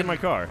get in gurgling. my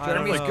car. I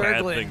don't Jeremy's know. Bad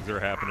gurgling. things are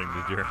happening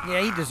to Jeremy.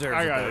 Yeah, he deserves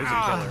I it. got though. it. He's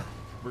a killer.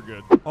 We're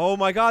good. Oh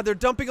my God, they're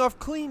dumping off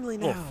cleanly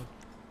now.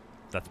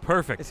 That's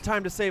perfect. It's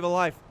time to save a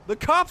life. The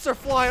cops are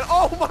flying.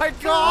 Oh my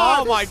God!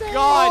 Oh my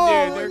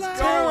God, dude, it's they're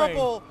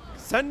terrible.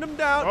 Send them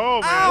down. Oh,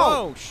 man. Ow!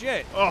 Oh,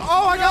 shit. Oh,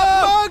 I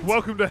got mugged.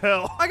 Welcome to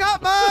hell. I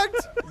got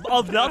mugged.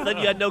 Of nothing,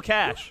 you had no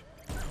cash.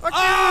 Fuck you.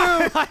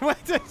 I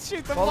went to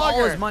shoot the Well, all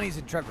his mugger. money's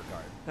in Trevor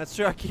card. That's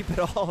true. I keep it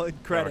all in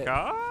credit.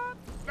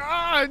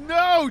 Ah,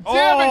 no.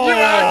 Damn it. You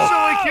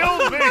actually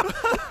killed me.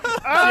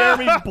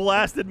 Jeremy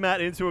blasted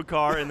Matt into a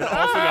car and then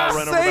also got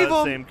run over by Save the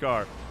him. same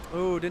car.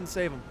 Ooh, didn't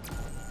save him.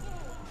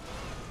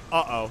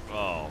 Uh-oh.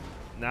 Oh,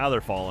 now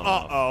they're falling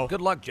off. Uh-oh.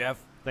 Good luck,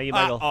 Jeff. Thank you,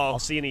 Michael. Uh-oh. I'll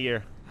see you in a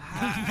year.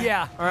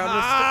 Yeah. All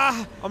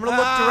right, I'm gonna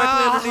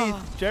look directly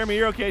underneath. Jeremy,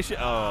 you're okay.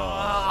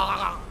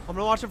 Oh. I'm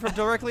gonna watch him from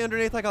directly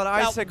underneath like an That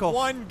icicle.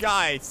 one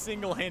guy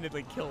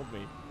single-handedly killed me.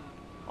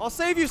 I'll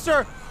save you,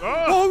 sir.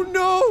 Oh. Oh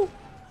no!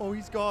 Oh,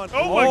 he's gone.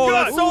 Oh, my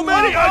God. that's so Ooh,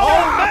 many. wow.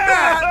 Oh,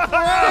 Matt,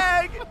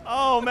 brag!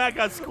 Oh, Matt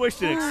got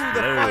squished and Ooh, the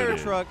exploded. fire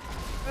truck.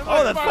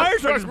 Oh, that fire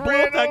truck just blew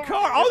up that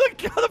car. Oh,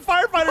 the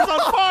firefighter's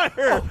on fire.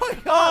 Oh my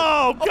God!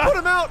 Oh, Oh, God. put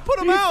him out! Put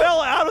him He out! fell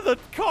out of the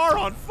car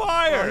on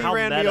fire. He How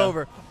ran me meta.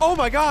 over. Oh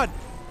my God!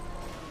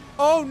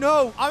 Oh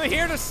no! I'm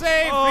here to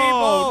save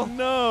Oh, people.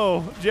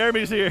 no.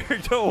 Jeremy's here.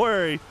 Don't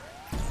worry.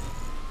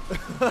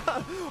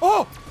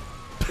 Oh!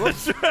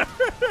 Whoops.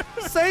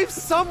 Save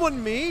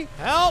someone, me!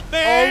 Help me.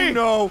 Oh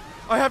no!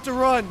 I have to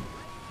run.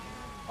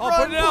 Oh,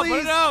 Run, put it out. Put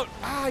please. it out.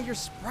 Ah, you're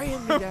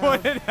spraying me down.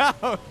 Put it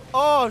out.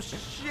 Oh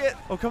shit!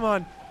 Oh come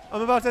on!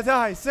 I'm about to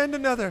die. Send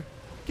another.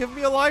 Give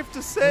me a life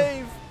to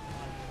save.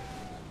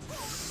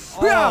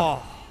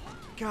 Oh.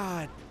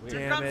 God Here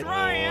damn comes it!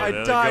 Ryan. I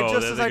there they died go,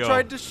 just there as they I go.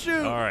 tried to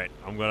shoot. All right,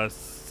 I'm gonna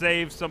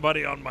save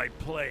somebody on my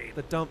plane.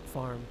 The dump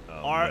farm. Oh,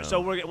 All right, no.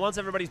 so once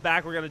everybody's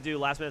back, we're gonna do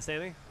last man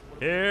standing.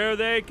 Here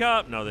they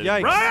come. No, they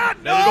Yikes.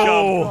 Ryan! There you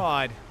go.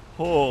 God.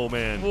 Oh,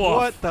 man. Woof.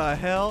 What the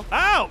hell?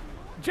 Ow.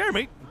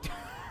 Jeremy,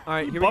 All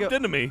right, you here we bumped go.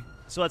 into me.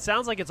 So it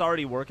sounds like it's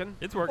already working.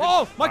 It's working.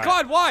 Oh, my All right.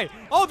 God, why?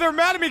 Oh, they're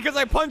mad at me because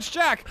I punched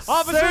Jack.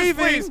 Officers,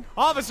 Saving. please.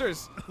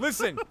 Officers,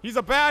 listen. He's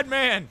a bad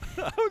man.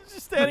 I was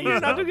just standing here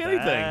not doing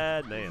anything.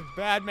 Bad man.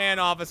 Bad man,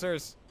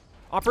 officers.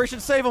 Operation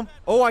Save him.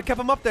 Oh, I kept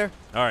him up there.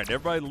 All right,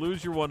 everybody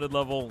lose your wanted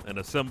level and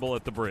assemble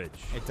at the bridge.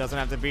 It doesn't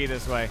have to be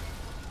this way.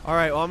 All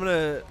right, well I'm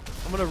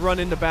gonna run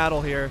into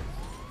battle here.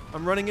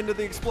 I'm running into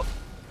the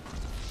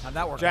How'd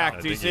that work Jack,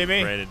 out? do you think see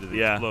me? Ran into the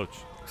Yeah. explosion.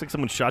 Looks like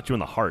someone shot you in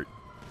the heart.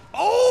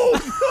 Oh,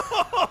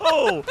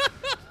 no!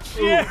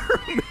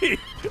 Jeremy!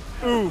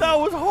 That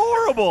was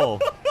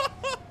horrible.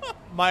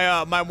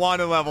 My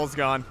wanted level's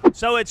gone.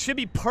 So it should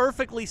be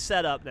perfectly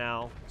set up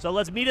now. So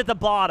let's meet at the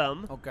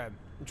bottom. Okay.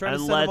 I'm trying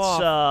And to send him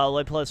off.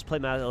 let's play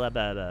All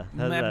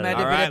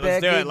right,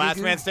 let's do it. Last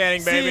man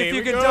standing, baby. See if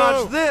you Here can we dodge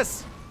go.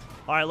 this.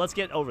 All right, let's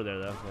get over there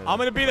though. I'm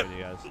gonna be the-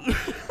 You guys.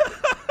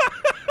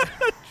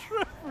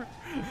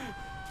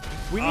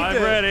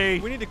 I'm ready.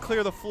 We need to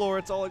clear the floor.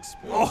 It's all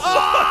exploding.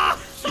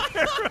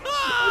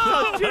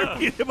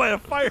 Jeremy hit by a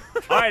fire.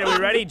 All right, are we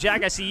ready?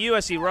 Jack, I see you. I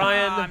see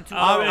Ryan.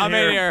 I'm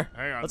in here.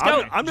 Hang on. Let's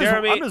go. I'm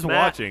Jeremy, just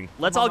Matt, watching.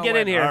 Let's all get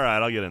in here. All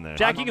right, I'll get in there.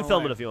 Jack, you can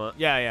film it if you want.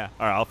 Yeah.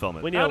 All right, I'll film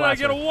it. We need How a did I last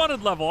get a one.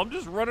 wanted level? I'm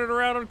just running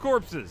around on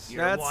corpses.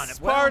 That's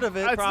part of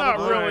it, That's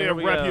probably. not really Here a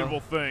we go. reputable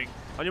thing.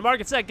 On your mark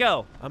and set,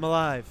 go. I'm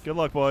alive. Good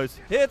luck, boys.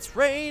 It's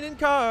raining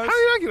cars. How did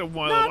I get a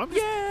wanted level? I'm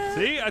just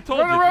See, I told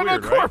you running it's around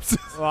weird, on right? corpses.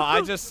 Well,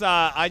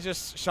 I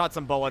just shot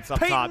some bullets up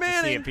Peyton top to see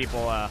Manning. if people.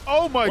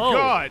 Oh my Whoa.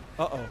 God!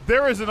 Uh-oh.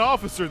 There is an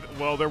officer.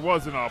 Well, there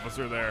was an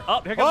officer there.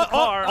 Oh, here comes the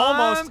car.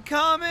 almost. I'm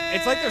coming.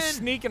 It's like they're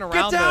sneaking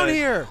around. Get down the-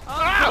 here.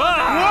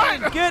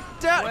 What? Get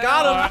down.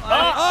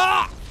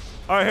 Got him.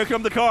 All right, here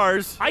come the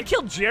cars. I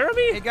killed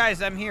Jeremy? Hey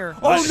guys, I'm here.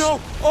 Oh, no.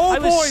 Oh, I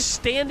boy. was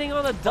standing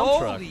on a dump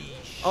truck. Holy shit.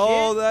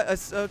 Oh,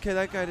 that's okay.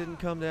 That guy didn't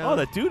come down. Oh,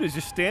 that dude is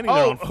just standing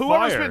there Oh, on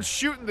whoever's fire. been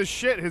shooting the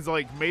shit has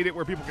like made it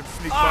where people can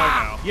sneak by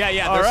now.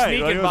 Yeah, All they're right,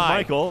 sneaking well, it was by.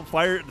 Michael.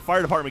 The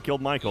fire department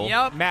killed Michael.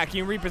 Yep. Matt, can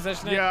you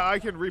reposition it? Yeah, I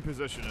can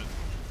reposition it.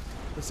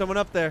 There's someone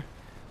up there.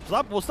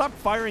 Stop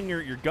firing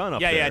your gun up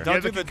there. Yeah, don't Yeah,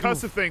 do the the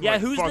concussive thing. Yeah,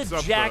 like, who's fucks the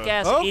up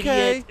jackass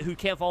Okay. idiot who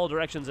can't follow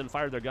directions and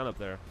fired their gun up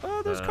there?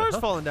 Oh, there's cars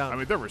falling down. I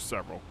mean, there were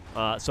several.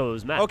 So it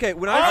was Matt. Okay,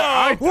 when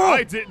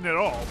I didn't at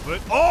all, but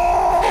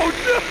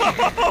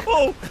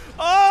Oh no!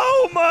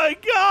 Oh my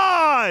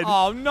God!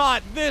 Oh,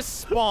 not this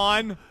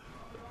spawn.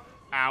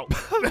 ow.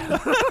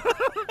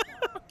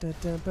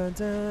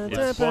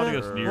 It's spawning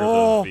us near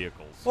Oh. those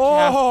vehicles.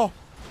 Oh,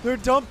 they're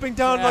dumping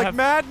down Jeff. like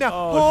mad now.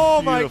 Oh,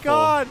 Oh, my beautiful.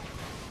 God.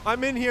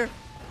 I'm in here.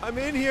 I'm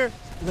in here.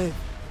 Live.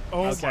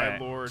 Oh Okay.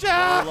 my lord.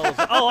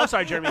 Oh, I'm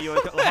sorry, Jeremy. You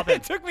hop in.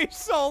 It took me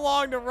so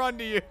long to run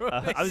to you.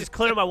 I was just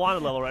clearing my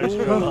wanted level right.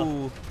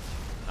 Ooh.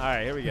 All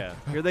right, here we go.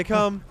 Here they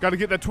come. Got to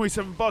get that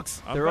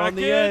 $27. They're on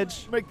the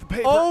edge. Make the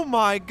paper. Oh,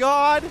 my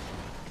God.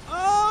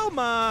 Oh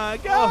my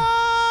God!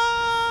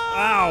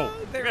 Ow!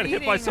 I They're got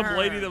hit by eating some her.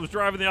 lady that was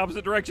driving the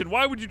opposite direction.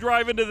 Why would you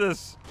drive into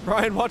this?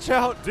 Ryan, watch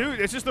out. Dude,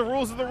 it's just the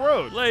rules of the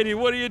road. Lady,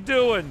 what are you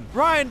doing?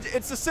 Ryan,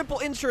 it's a simple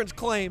insurance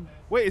claim.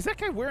 Wait, is that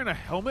guy wearing a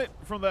helmet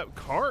from that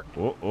car?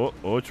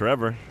 Oh,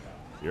 Trevor.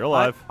 You're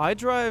alive. I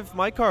drive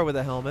my car with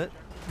a helmet.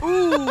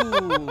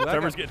 Ooh.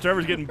 Trevor's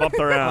getting bumped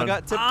I around.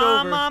 got tipped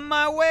I'm over. on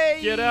my way.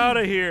 Get out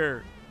of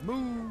here.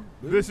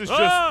 This is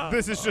Ah!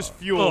 just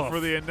fuel Ugh. for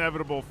the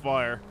inevitable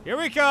fire. Here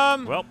we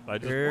come. Well, I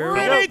just Here fell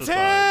we off the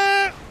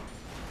side.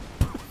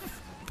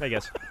 I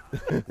guess.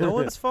 No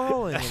one's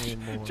falling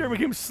anymore. Jeremy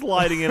came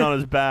sliding in on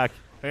his back.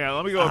 Hang on,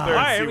 let me go up there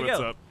Alright, and here see we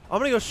what's go. up. I'm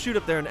going to go shoot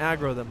up there and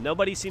aggro them.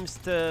 Nobody seems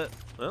to.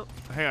 Well,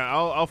 Hang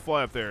on, I'll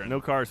fly up there. No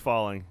cars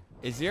falling.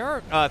 Is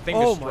your thing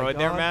Oh my destroyed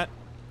there, God.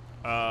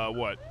 Matt?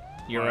 What?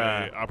 Your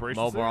My operations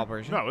mobile center?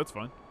 operation? No, it's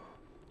fine.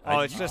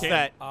 Oh, it's just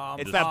can't- that.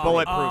 It's just- that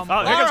bulletproof.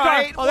 Oh, here comes all car.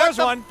 right, Oh, there's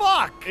what one. the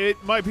fuck?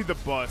 It might be the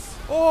bus.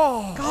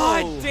 Oh.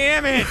 God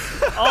damn it!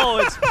 oh,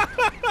 it's.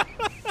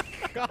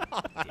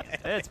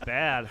 It's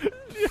bad.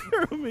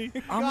 Jeremy.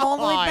 I'm all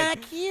the way God.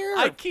 back here.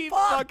 I keep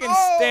fucking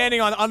Oh.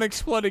 standing on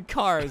unexploded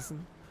cars.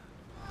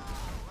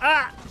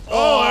 Ah!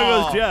 Oh,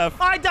 there goes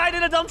Jeff. I died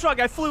in a dump truck.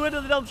 I flew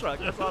into the dump truck.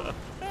 That's all.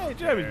 Hey,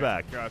 Jeremy's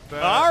back. Got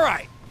that. All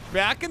right,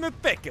 back in the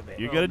thick of it.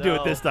 You're going to do it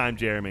no. this time,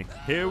 Jeremy.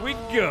 Here we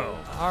go.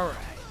 All right.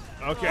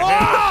 Okay,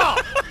 hang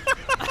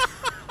on.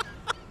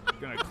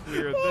 Gonna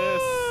clear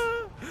this.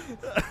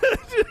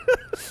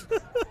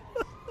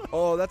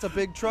 Oh, that's a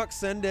big truck.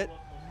 Send it.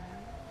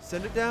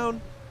 Send it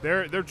down.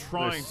 They're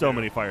trying. There's so to.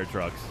 many fire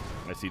trucks.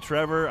 I see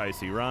Trevor. I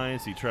see Ryan. I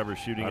see Trevor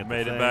shooting I've at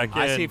made the it thing. back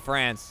I in. see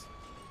France.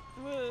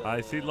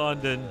 I see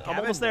London. I'm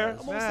almost there. I'm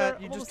almost there.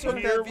 Matt, you I'm just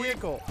almost took there. that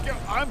vehicle. Yeah,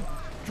 I'm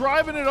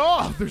driving it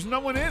off. There's no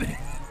one in it.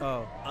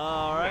 Oh.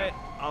 All right,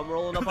 I'm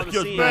rolling up on the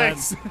Goes scene. back.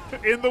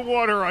 Thanks. In the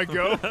water I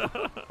go.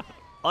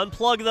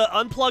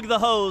 Unplug the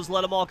hose.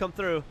 Let them all come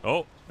through.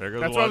 Oh, there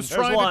goes That's one. what I was There's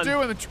trying one. to do,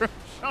 and the truck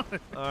shot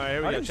it. All right,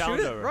 here we I go. didn't shoot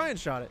Challenge it. over. Ryan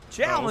shot it.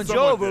 Challenge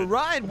someone over. did.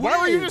 Ryan Why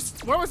were you wins.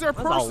 just? Why was there a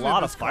That's person a lot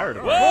in of this fire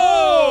car? to burn.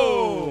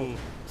 Whoa!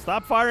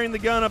 Stop firing the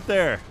gun up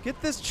there.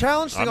 Get this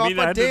challenge thing I mean, off I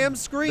my had to- damn There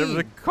was screen.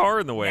 a car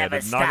in the way. I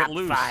had to knock it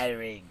loose.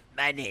 firing.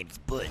 My name's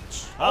Butch.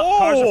 Oh,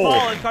 cars are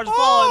falling. Cars are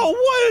falling.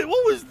 Oh,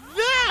 what was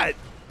that?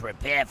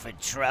 Prepare for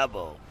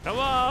trouble. Come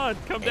on,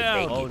 come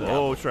down. thank you.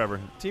 Oh, Trevor.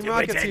 Team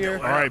Rocket's here.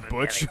 All right,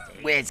 Butch.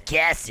 Where's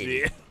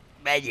Cassidy?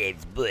 My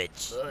name's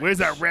Butch. Where's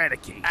that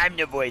Radicate? I'm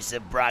the voice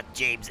of Brock,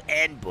 James,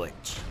 and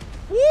Butch.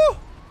 Woo!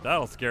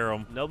 That'll scare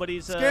him.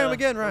 Nobody's. Scare him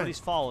again, Ryan. Nobody's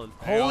fallen.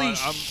 Holy I'm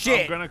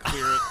shit. gonna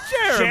clear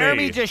it.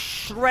 Jeremy just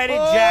shredded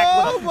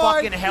Jack with a my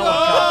fucking God.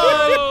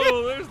 helicopter.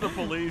 Oh, there's the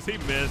police. He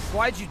missed.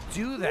 Why'd you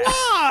do that?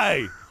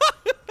 Why?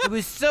 It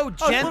was so I was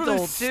gentle, literally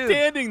too.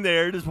 standing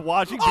there just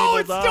watching people Oh,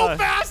 it's die. still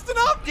fast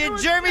enough. Did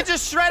Jeremy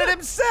just shredded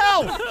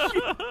himself?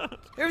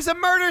 It was a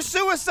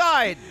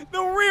murder-suicide.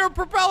 The rear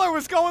propeller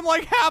was going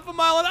like half a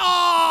mile an hour.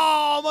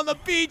 Oh, I'm on the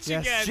beach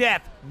Yes. again.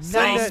 Jeff,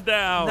 Send nice, it.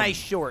 down. nice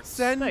shorts.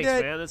 Send Thanks,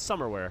 it. man. It's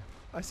summer wear.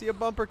 I see a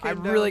bumper I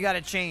came down. really got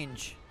to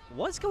change.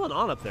 What's going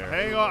on up there?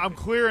 Hang on, I'm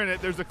clearing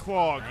it. There's a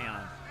clog. Hang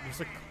on.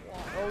 There's a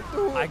clog.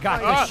 I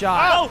got the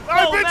shot.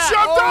 I've been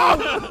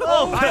shoved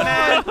off! Hi,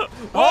 man.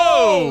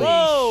 Whoa!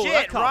 Holy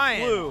that shit, cop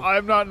Ryan. flew.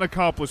 I'm not an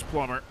accomplished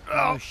plumber.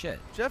 Oh, shit.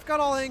 Jeff got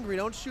all angry.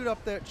 Don't shoot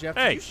up there. Jeff,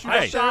 Hey, did you shoot hey.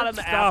 up Shot there? him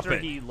Stop after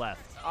it. he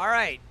left. All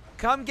right.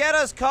 Come get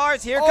us,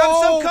 cars. Here comes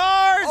some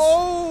cars.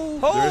 Oh!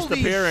 Holy There's the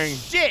peering.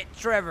 shit,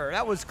 Trevor.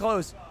 That was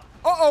close.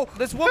 Uh-oh.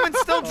 This woman's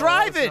still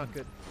driving. not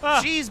good.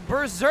 She's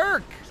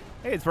berserk.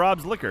 Hey, it's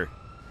Rob's liquor.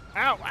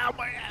 Ow,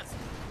 my ass.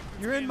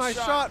 You're in my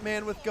shot,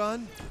 man, with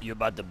gun. You're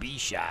about to be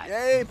shot.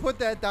 Hey, put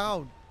that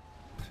down.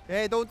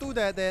 Hey, don't do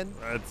that then.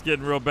 It's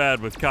getting real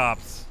bad with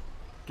cops.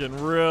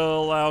 Getting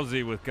real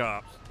lousy with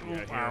cops.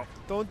 Wow.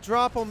 Don't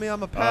drop on me.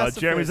 I'm a pacifist.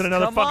 Jeremy's in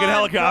another Come fucking on,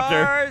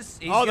 helicopter. Cars.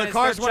 He's Oh, the gonna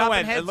cars start went away.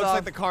 chopping It heads looks like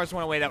off. the cars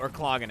went away that were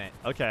clogging it.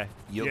 Okay.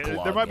 You'll Yeah,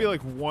 clog there might be it.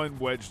 like one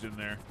wedged in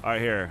there. All right,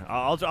 here.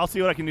 I'll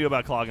see what I can do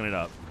about clogging it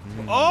up.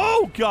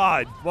 Oh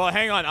God! Well,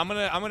 hang on. I'm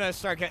gonna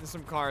start getting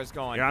some cars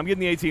going. Yeah, I'm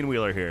getting the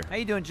 18-wheeler here. How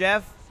you doing,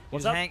 Jeff?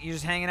 What's you up? You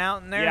just hanging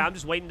out in there? Yeah, I'm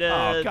just waiting to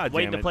Oh, God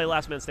damn it. play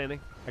last man standing.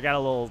 I got a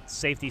little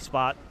safety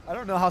spot. I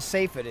don't know how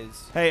safe it is.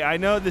 Hey, I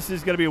know this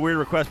is gonna be a weird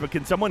request, but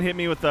can someone hit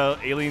me with the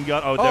alien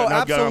gun? Oh, Oh, no, gun.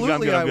 absolutely,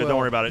 I'm good. I will. Don't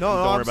worry about it. No, Don't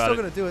I'm worry about still it.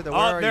 gonna do it. Though. Where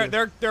Oh, are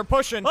you? they're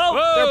pushing.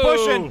 Oh! They're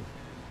pushing.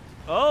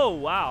 Oh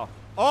wow!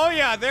 Oh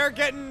yeah, they're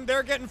getting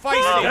feisty.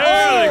 Oh,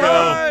 there they go.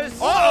 Cars.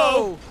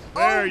 Oh,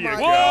 There Oh you my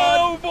go.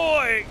 Whoa,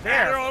 boy!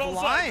 They're all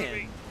sides of me.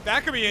 flying.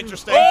 that could be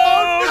interesting. Oh,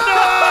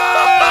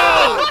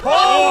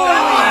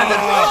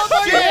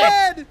 my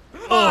head!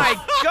 My I'm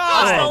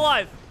God! still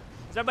alive.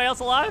 Is everybody else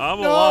alive? I'm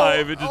No.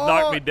 alive. It just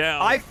knocked Oh, me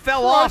down. I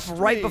fell off crushed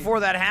right me.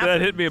 before that that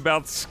happened. hit me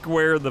about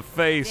square in the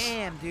face.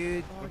 Damn,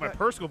 dude. My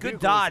personal Good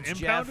vehicle dodge, is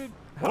Jeff. impounded.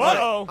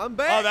 Whoa. I'm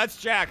back. Oh, that's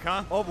Jack,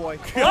 huh? Oh boy.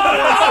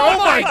 Oh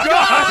my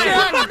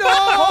God!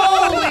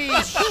 Holy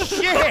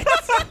shit!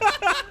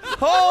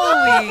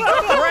 Holy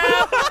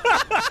crap!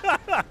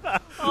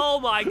 Oh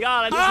my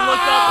God!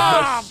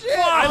 I just looked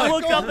up. I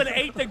looked Michael. up and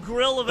ate the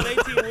grill of an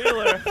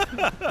 18-wheeler.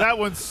 That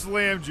one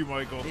slammed you,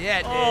 Michael. Yeah,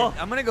 dude. Oh.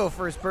 I'm gonna go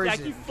first person.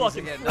 Jack, you in case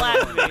fucking I get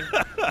flattened me.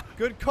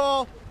 Good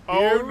call. Oh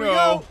Here we no.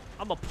 go.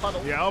 I'm a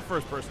puddle. Yeah, I'll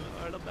first person.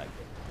 All right, I'm back.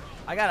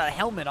 I got a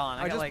helmet on.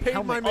 I I got just like paid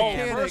helmet my cam.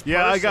 mechanic. first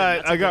Yeah, I person, got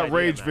that's a good idea,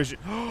 rage man. vision.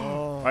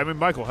 I mean,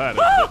 Michael had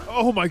it.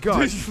 Oh my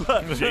God. You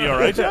all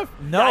right, Jeff?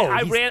 No,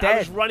 I he's ran. dead. I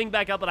was running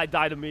back up and I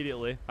died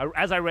immediately.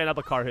 As I ran up,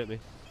 a car hit me.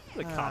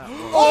 The cop.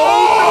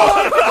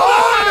 Oh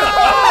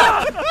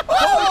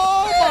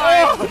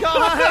my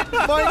God,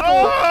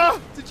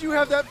 Michael! Did you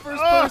have that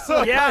first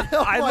person? Yeah,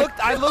 Oh I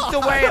my looked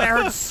away and I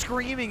heard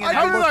screaming and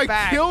How I did looked I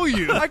back. kill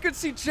you? I could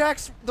see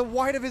the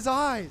white of his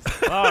eyes.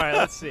 All right,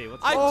 let's see.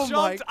 What's Oh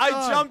my I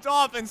God. jumped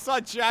off and saw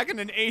Jack and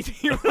an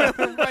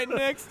 18-wheeler right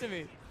next to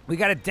me. We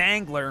got a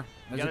dangler.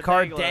 There's got a a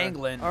car dangler.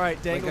 dangling. All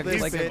right, dangle like a,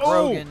 this like a bitch.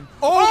 Grogan.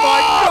 Oh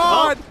my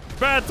God!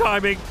 Bad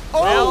timing.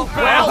 Oh,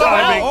 Bad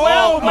timing.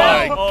 well, Oh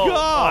my well.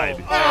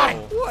 God.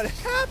 what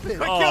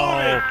happened?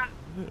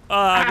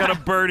 I got a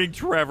burning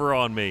Trevor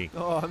on me.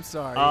 Oh, I'm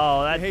sorry. Oh,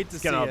 I that's hate to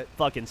see gonna it.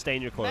 fucking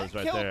stain your clothes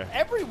right there.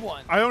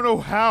 everyone. I don't know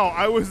how.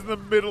 I was in the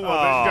middle of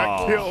it and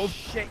got killed.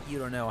 Shit, you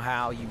don't know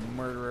how, you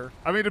murderer.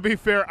 I mean, to be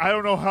fair, I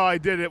don't know how I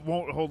did it.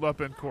 Won't hold up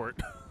in court.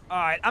 All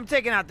right, I'm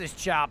taking out this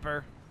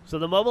chopper. So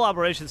the mobile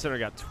operations center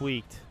got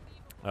tweaked.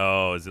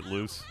 Oh, is it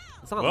loose?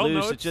 It's not Well, loose. no,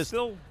 it's it's just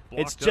still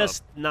it's blocked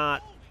just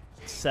not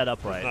set up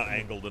It's right. not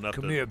angled enough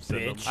Come to here,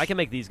 send them. bitch. I can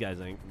make these guys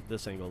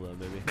this angle though,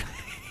 maybe.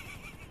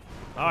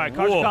 All right,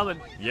 cars Whoa. are coming.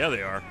 Yeah,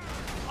 they are.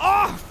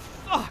 Oh,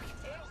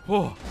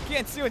 fuck.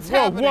 Can't see what's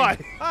Whoa, happening. what?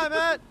 Hi,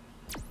 Matt.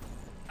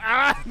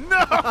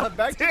 No!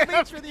 Back to the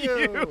beach with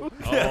you.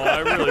 Oh, I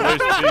really wish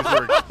these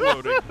were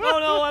exploding. Oh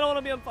no, I don't want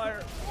to be on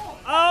fire.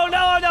 Oh no,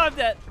 I'm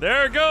dead.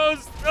 There it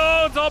goes.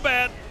 Oh, it's all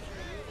bad.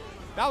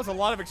 That was a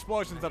lot of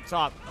explosions up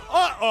top.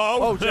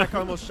 Oh, Jack, I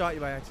almost shot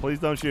you by accident. Please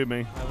don't shoot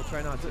me. I will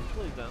try not to.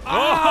 Please don't.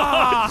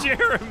 Oh,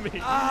 Jeremy.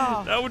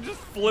 That one just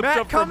flipped Matt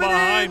up from coming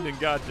behind in. and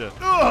got you.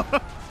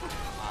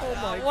 Oh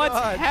my What's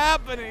God.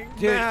 happening?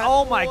 Dude, Matt,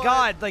 oh my what?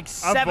 God, like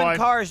 7 fine.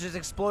 cars just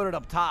exploded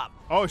up top.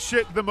 Oh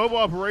shit! The mobile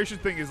operation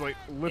thing is like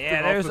lifting Yeah,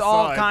 off there's the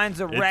all side.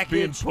 kinds of It's being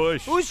wreckage.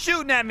 pushed. Who's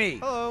shooting at me?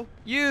 Hello.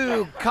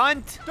 You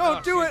cunt.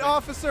 Don't do it,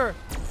 officer.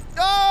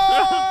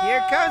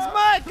 Here comes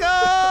Michael.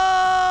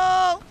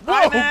 Oh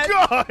Bye, Matt.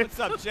 God! What's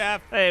up,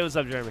 Jeff? Hey, what's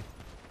up, Jeremy?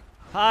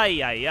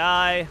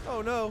 Hi.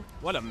 Oh no.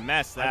 What a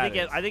mess that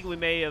is. I think we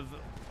may have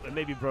it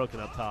may be broken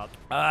up top.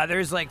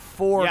 There's like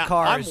 4 yeah,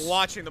 cars. I'm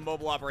watching the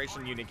mobile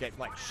operation unit get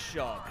like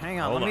shoved. Hang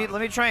on, Hold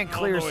let me try and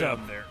clear All the way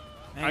some. up there.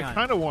 Hang I on.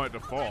 kind of want it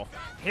to fall.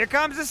 Here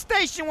comes the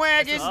station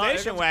wagon.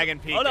 Station wagon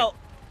peeking. Oh no,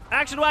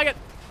 action wagon.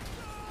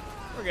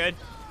 We're good.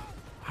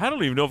 I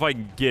don't even know if I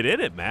can get in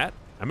it, Matt.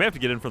 I may have to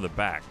get in from the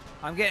back.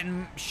 I'm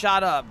getting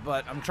shot up,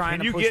 but I'm trying Can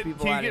to you push get?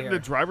 people Can out you get of in here.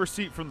 the driver's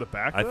seat from the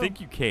back? I though? think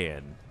you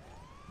can.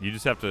 You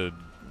just have to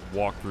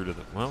walk through to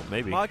the. Well,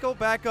 maybe. Michael,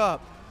 back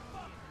up.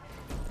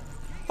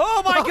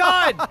 Oh my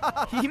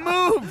God! He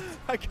moved.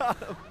 I got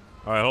him.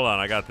 All right, hold on.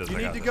 I got this. You I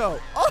need got to this. go.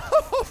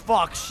 Oh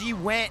fuck! She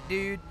went,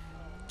 dude.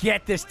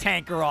 Get this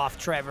tanker off,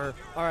 Trevor.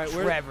 All right,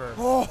 Trevor.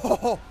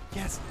 Oh,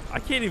 yes. I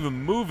can't even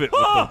move it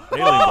with the alien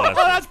blaster.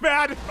 Oh, that's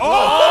bad.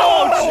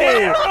 Oh,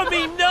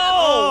 Jeremy, no!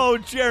 Oh,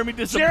 Jeremy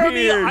disappeared.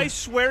 Jeremy, I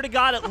swear to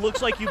God, it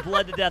looks like you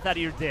bled to death out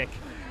of your dick.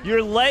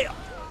 You're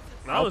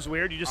That was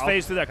weird. You just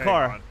phased through that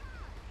car.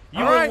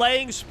 You were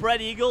laying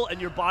spread eagle,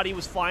 and your body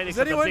was fine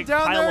except a big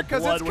pile of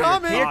blood.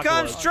 Here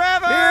comes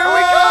Trevor. Here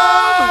we come.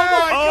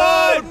 Oh,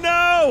 my God.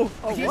 no!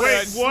 Oh, He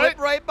wait, slipped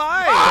right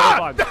by.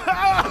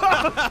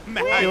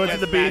 He went to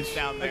the beach.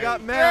 I got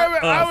Damn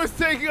Matt. it, I was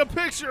taking a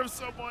picture of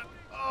someone.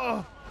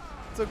 Oh.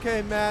 It's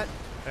okay, Matt.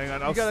 Hang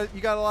on,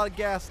 You got a lot of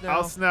gas now.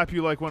 I'll snap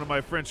you like one of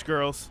my French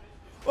girls.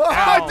 Oh,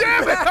 Oh,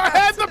 damn it! I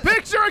had the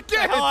picture What the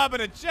again! hell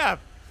happened to Jeff?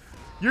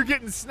 You're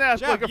getting snapped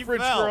Jeff, like a you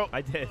French fell. girl.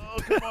 I did. Oh,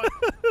 come on.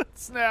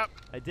 Snap.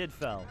 I did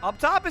fell. Up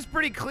top is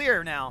pretty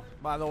clear now,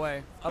 by the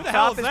way. Up the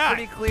hell top is is that?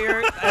 pretty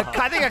clear.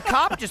 I think a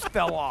cop just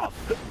fell off.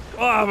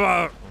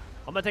 I'm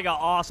gonna take an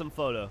awesome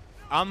photo.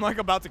 I'm like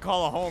about to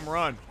call a home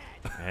run.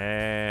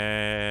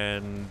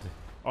 And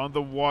On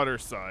the water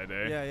side,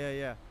 eh?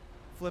 Yeah.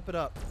 Flip it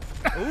up.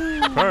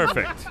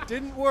 perfect.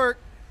 Didn't work.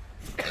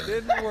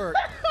 Didn't work.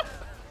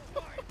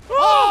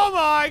 Oh,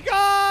 my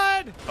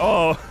God.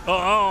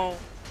 Oh.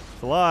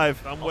 It's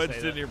alive. I'm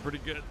wedged in here pretty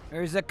good.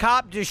 There's a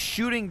cop just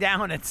shooting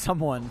down at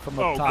someone from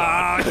up Oh,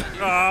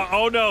 top.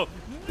 Oh no.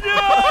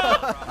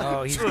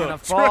 Oh, he's gonna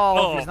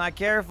fall if he's not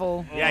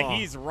careful. Yeah,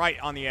 he's right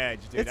on the edge,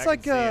 dude. It's I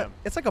like can see a him.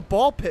 it's like a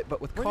ball pit,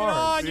 but with Bring it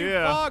cars. on, you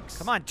Yeah. fucks.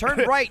 Come on, turn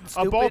right,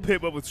 stupid. A ball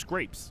pit, but with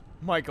scrapes.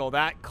 Michael,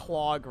 that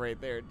clog right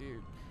there,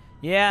 dude.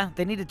 Yeah,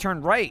 they need to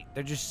turn right.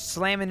 They're just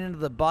slamming into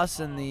the bus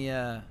in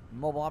the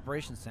mobile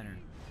operations center.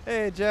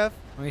 Hey, Jeff.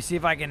 Let me see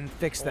if I can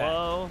fix that.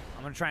 Whoa.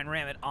 I'm gonna try and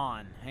ram it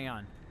on. Hang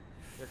on.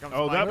 Here comes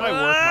Oh, that Michael.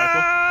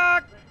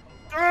 might work,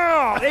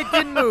 Michael. It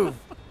didn't move.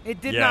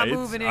 It did not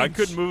move an inch. I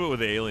couldn't move it with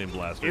the alien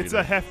blaster. It's either.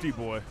 a hefty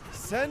boy.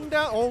 Send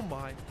down. Oh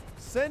my.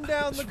 Send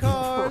down the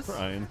cars.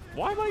 Ryan.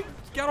 Why am I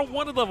got a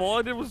one level? All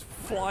I did was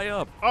fly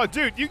up. Oh,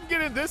 dude, you can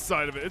get in this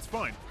side of it. It's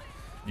fine.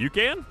 You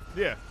can?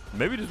 Yeah.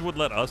 Maybe just would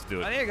let us do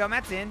Oh, it. there you go.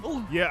 Matt's in.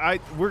 Yeah,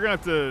 we're going to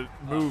have to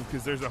move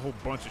because there's a whole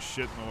bunch of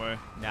shit in the way.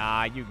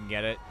 Nah, you can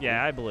get it.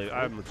 Yeah, I believe.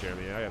 I'm with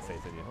Jeremy. I got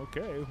faith in you.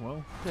 Okay,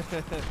 well.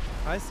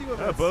 I see what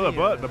Yeah, Matt's but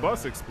seeing. the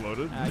bus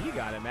exploded. You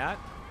got it, Matt.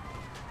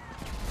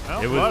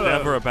 Well, It a was lot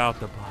never of, about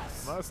the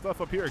bus. a lot of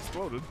stuff up here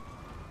exploded.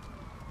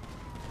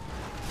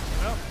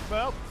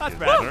 Well, That's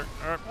bad.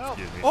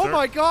 Excuse me, Oh sir.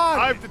 my God.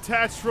 I've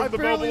detached from I the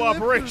barely mobile lived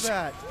through operation.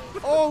 that.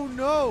 Oh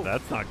no.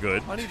 That's not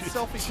good. I need to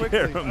selfie quickly.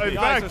 Jeremy. In Guys,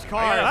 fact, there's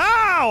cars.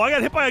 Ow! I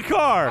got hit by a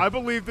car. I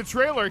believe the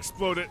trailer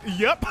exploded.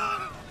 Yep.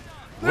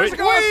 Wait,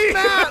 Wait,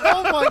 Matt.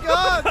 Oh my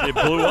God. it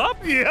blew up?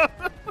 Yeah.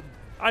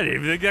 I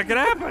didn't even think that could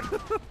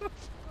happen.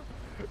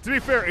 To be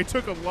fair, it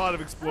took a lot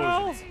of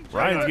explosions.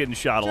 Ryan's getting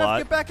shot a Jeff, lot.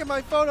 get back in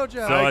my photo,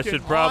 Jeff. So I can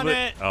should on probably.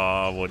 it.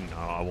 Well, no,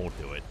 I won't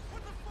do it.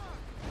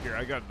 Here,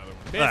 I got another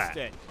one. Missed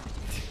it.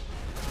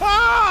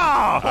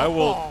 I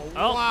will.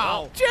 Oh,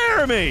 wow.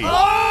 Jeremy!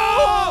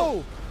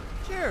 Oh!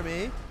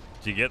 Jeremy.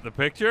 Did you get the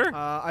picture?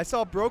 I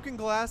saw broken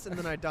glass and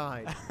then I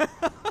died. All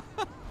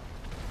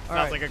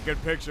Sounds right, like a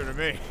good picture to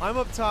me. I'm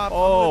up top.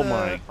 Oh I'm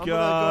gonna, my I'm gonna go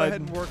God.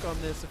 ahead and work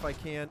on this if I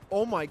can.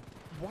 Oh my!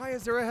 Why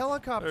is there a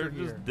helicopter They're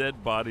here? just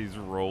dead bodies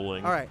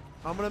rolling. All right,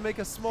 I'm gonna make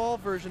a small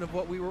version of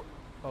what we were.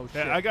 Oh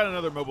shit! Yeah, I got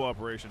another mobile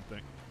operation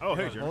thing. Oh,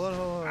 hey, Jeremy. Hold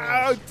on.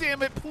 Oh,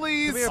 damn it,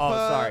 please. Come here,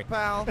 sorry.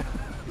 pal.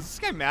 Is this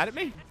guy mad at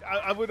me?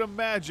 I would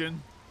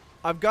imagine.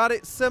 I've got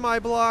it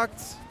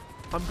semi-blocked.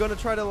 I'm gonna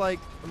try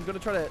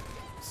to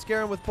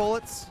scare him with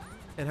bullets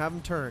and have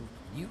him turn.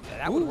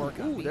 That would work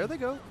on Ooh, me. there they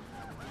go.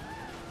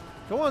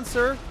 Go on,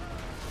 sir.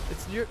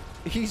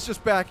 He's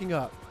just backing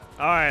up.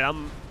 All right,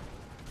 I'm.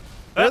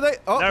 There they.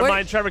 Oh, Never wait.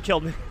 mind. Trevor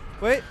killed me.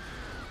 Wait.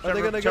 Are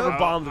they gonna Trevor go?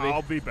 bombed me.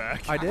 I'll be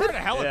back. I I did. heard a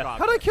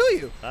helicopter. How'd I kill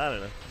you? I don't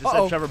know. Just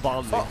Uh-oh. said Trevor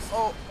bombed me.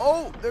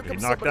 Oh! There He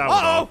comes knocked somebody. that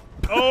one Uh-oh! off.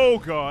 Oh,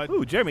 God.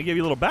 Ooh, Jeremy gave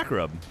you a little back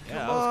rub. Come Yeah,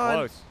 that on.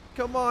 was close.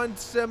 Come on,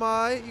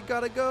 semi. You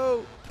gotta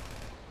go.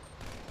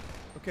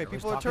 Okay,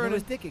 people are Talking to turning.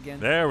 his dick again.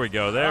 There we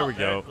go. There Oh, we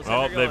go. looks like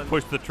Oh, they're they going.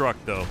 pushed the truck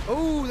though.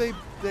 Oh, they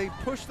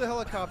pushed the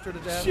helicopter to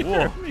death.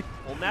 Whoa.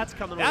 Well, Matt's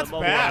coming That's with a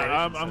mobile bad.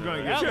 operation I'm center. going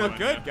to That get looked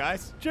you. good,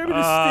 guys. Jeremy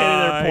just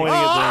standing there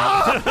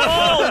pointing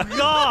Oh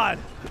God!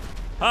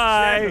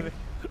 Hi.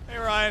 Hey,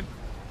 Ryan.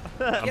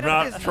 I'm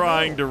not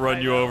trying to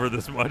run you over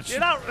this much. You're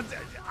not.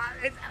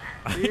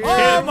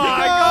 Oh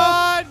my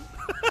God.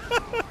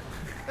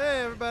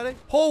 Hey, everybody.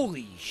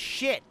 Holy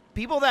shit!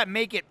 People that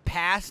make it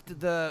past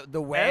the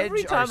wedge.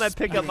 Every time are I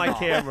pick up my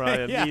speeding off. camera,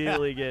 I Yeah.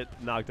 immediately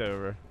get knocked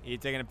over. You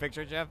taking a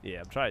picture, Jeff? Yeah,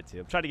 I'm trying to.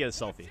 I'm trying to get a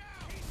selfie.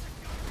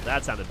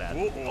 That sounded bad.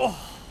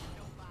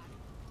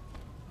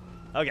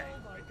 Okay.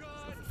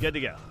 Good to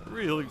go.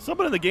 Really?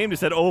 Someone in the game just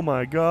said, "Oh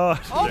my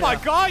God." Oh my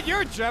God,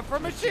 you're Jeff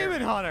from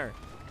Achievement Hunter.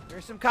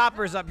 There's some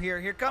coppers up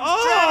here. Here comes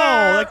Oh,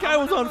 Trevor. that guy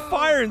was on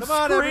fire and Come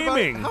on, everybody.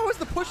 screaming. How is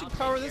the pushing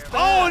power this Oh,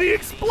 bad? and he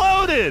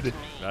exploded.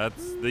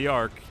 That's the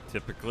arc,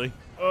 typically.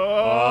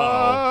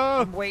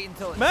 I'm waiting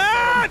until it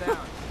Matt! settles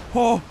down.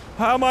 Oh,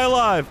 how am I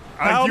alive?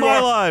 How am You I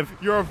are- alive?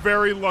 You're a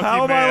very lucky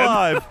How am man.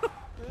 I alive?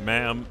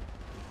 Ma'am,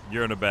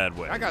 you're in a bad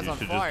way. That guy's you on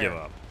should fire. just give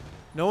up.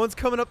 No one's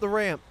coming up the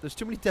ramp. There's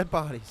too many dead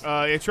bodies.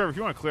 Yeah, Trevor, if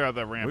you want to clear out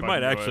that ramp, We I might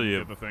can go ahead actually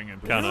and get the thing in.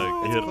 kind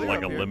of hit clear like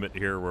up a here. limit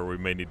here where we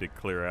may need to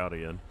clear out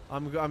again.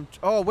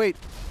 Oh, wait.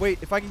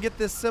 If I can get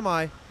this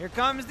semi. Here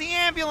comes the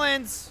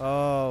ambulance.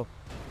 Oh,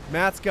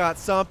 Matt's got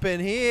something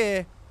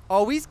here.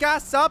 Oh, he's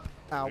got something.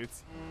 Ow.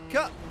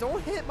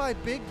 Don't hit my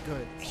big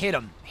goods. Hit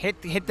him. Hit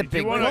the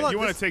big You one.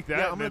 want to take that?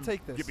 Yeah, and I'm gonna then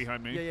take this. Get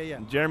behind me. Yeah.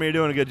 Jeremy, you're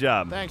doing a good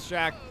job. Thanks,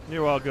 Jack.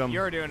 You're welcome.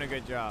 You're doing a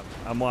good job.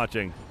 I'm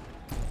watching.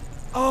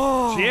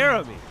 Oh,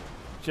 Jeremy.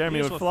 Jeremy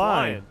He was was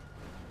flying.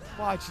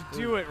 Watch you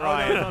do it,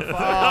 Ryan.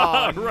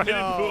 right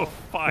no. into a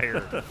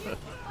fire.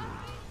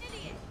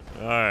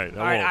 All right.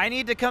 All right, I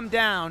need to come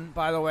down,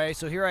 by the way,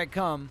 so here I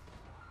come.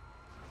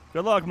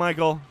 Good luck,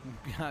 Michael.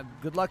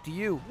 Good luck to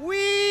you.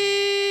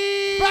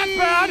 Whee!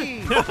 Bad.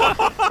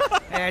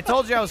 Hey, I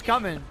told you I was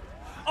coming.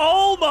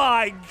 Oh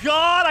my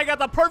God! I got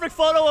the perfect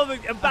photo of it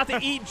about to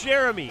eat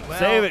Jeremy.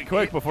 Save it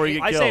quick before you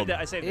get I killed. saved it.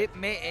 I saved it.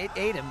 It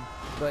ate him,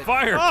 but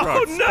Fire Oh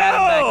trucks. no!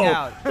 Spat him back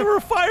out. There were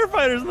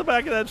firefighters in the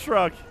back of that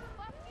truck.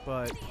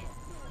 but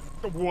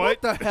What?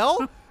 what the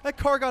hell? That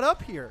car got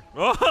up here.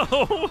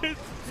 Oh,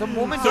 some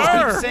woman Sir,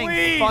 just keeps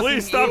saying fucking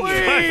please stop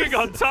idiot. driving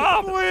on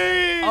top.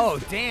 Oh,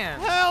 damn.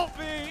 Help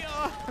me.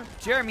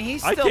 Jeremy,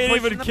 he's I still can't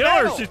pushing even the kill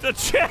her. pedal. She's a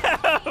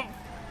Geoff.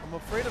 I'm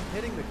afraid of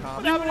hitting the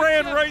cop. You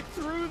ran right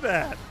through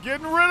that.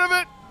 Getting rid of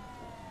it.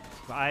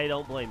 I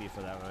don't blame you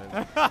for that,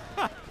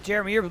 Ryan.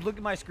 Jeremy, here, look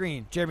at my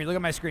screen. Jeremy, look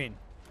at my screen.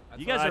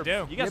 You guys what I are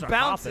do. You guys You're are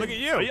bouncing. hopping.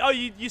 Look at you. Oh,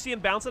 you see him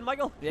bouncing,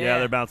 Michael? Yeah,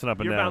 they're bouncing up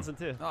and You're down. bouncing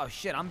too. Oh,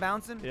 shit, I'm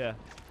bouncing? Yeah.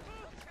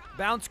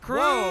 Bounce crew.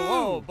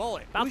 Whoa,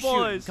 bullet. Bounce Who's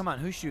shooting? boys. Come on,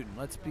 who's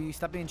shooting?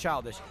 Stop being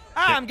childish.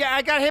 I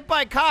got hit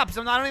by cops.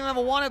 I don't even have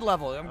a wanted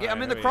level.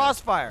 I'm in the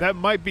crossfire. That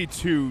might be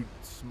too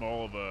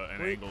small of an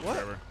angle,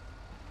 Trevor.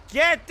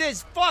 Get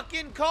this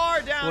fucking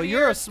car down Well, here.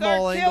 you're a and start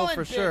small angle killing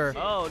for bitches. sure.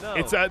 Oh no.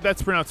 It's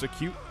that's pronounced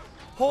acute.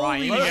 Holy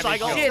Ryan, you shit,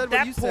 said what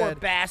that you poor said.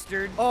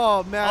 bastard.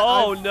 Oh, Matt.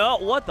 Oh I've- no!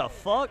 What the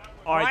fuck?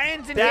 All right,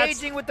 Ryan's that's-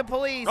 engaging with the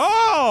police.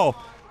 Oh!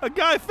 A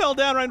guy fell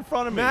down right in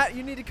front of me. Matt,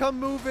 you need to come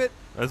move it.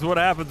 That's what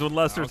happens when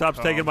Lester stops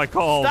taking my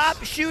calls.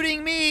 Stop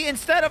shooting me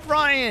instead of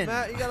Ryan.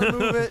 Matt, you gotta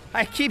move it.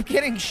 I keep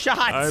getting shot.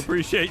 I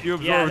appreciate you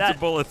Yeah, absorbing that, some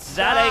bullets.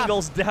 that Stop.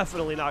 angle's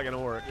definitely not gonna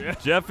work.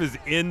 Jeff is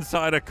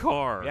inside a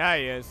car. Yeah,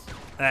 he is.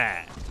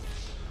 Ah.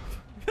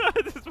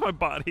 This is my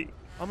body.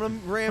 I'm gonna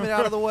ram it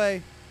out of the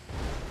way.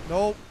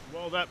 Nope.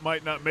 Well, that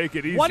might not make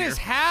it easier. What is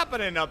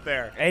happening up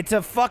there? It's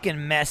a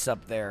fucking mess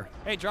up there.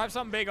 Hey, drive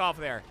something big off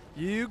there.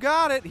 You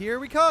got it. Here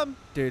we come.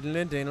 Give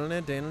me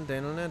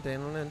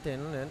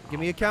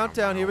a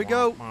countdown. Here we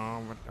go.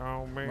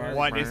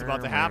 What is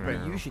about to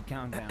happen? You should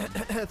count down.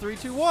 3,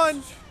 2,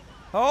 1.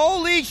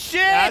 Holy shit!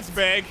 That's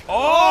big.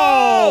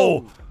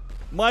 Oh!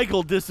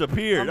 Michael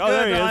disappeared. I'm Oh,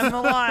 there good. he is. I'm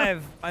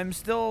alive. I'm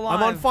still alive.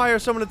 I'm on fire,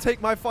 so I'm gonna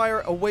take my fire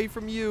away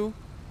from you,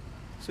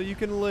 so you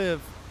can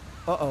live.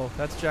 Uh-oh,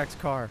 that's Jack's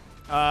car.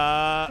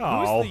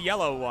 Who's the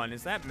yellow one?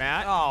 Is that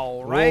Matt?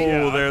 Oh, right.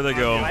 Oh, there they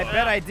go. I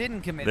bet I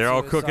didn't commit They're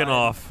all suicide. cooking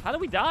off. How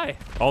did we die?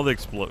 All the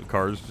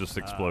cars just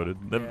exploded.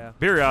 Then yeah.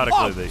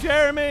 periodically they.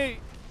 Jeremy!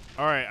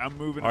 All right, I'm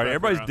moving. All right, back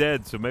everybody's around.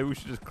 dead, so maybe we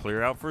should just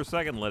clear out for a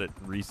second, let it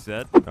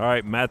reset. All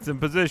right, Matt's in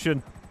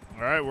position.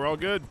 All right, we're all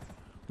good.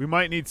 We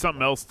might need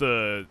something else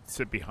to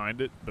sit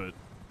behind it, but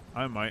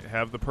I might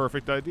have the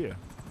perfect idea.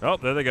 Oh,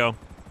 there they go.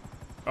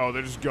 Oh,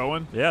 they're just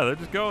going? Yeah, they're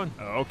just going.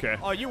 Oh, okay.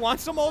 Oh, you want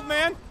some, old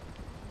man?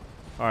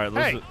 All right,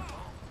 Hey. let's.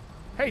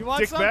 Hey, You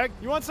want some? dickbag.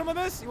 You want some of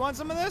this? You want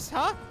some of this?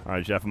 Huh? All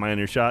right, Jeff, am I in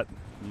your shot?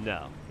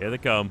 No. Here they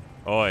come.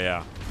 Oh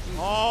yeah.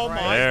 Oh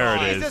my There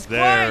God. it is. Jesus There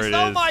Christ! it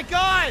Oh is. my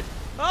God!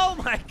 Oh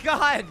my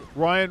God!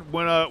 Ryan,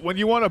 when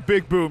you want a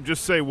big boom,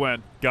 just say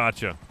when.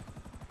 Gotcha.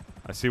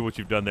 I see what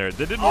you've done there.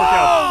 That didn't work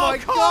out. Oh my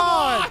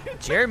God!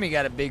 Jeremy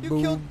got a big You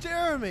boom. killed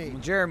Jeremy.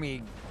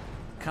 Jeremy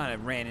kind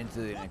of ran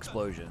into an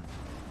explosion.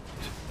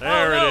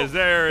 There it is.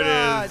 There it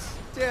God is.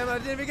 damn it! I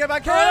didn't even get my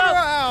camera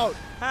out.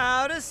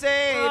 How to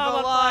save Oh, a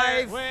the fire.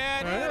 life?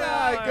 Where Where did did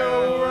I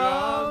go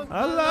wrong?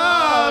 I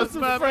lost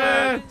my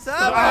friend.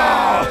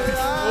 I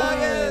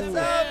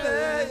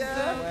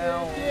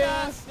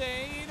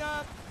stayed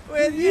up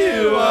With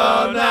You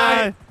all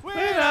night. when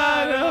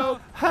I know.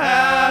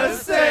 How to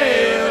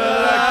save a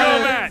Go,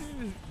 Matt.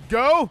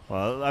 Go.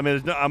 Well, I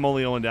mean, I'm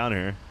only going down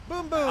here.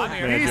 Boom, boom. I'm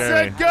here. He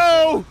Jeremy. said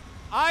go.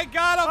 I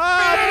got a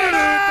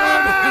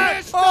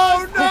finish.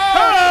 Oh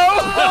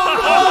no!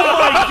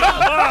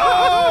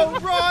 Oh,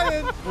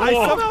 Ryan! I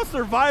somehow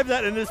survived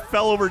that and just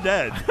fell over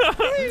dead.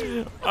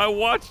 I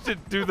watched it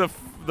do the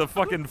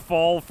fucking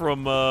fall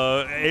from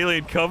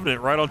Alien Covenant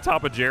right on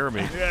top of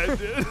Jeremy. Yeah, it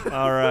did.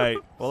 All right.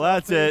 Well,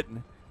 that's it.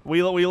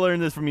 We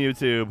learned this from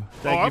YouTube.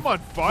 Thank you I'm on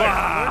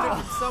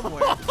fire.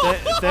 Somewhere.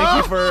 Thank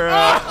you for.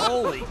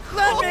 Holy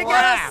Let me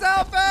get a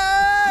selfie!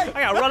 I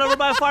got run over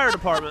by a fire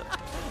department.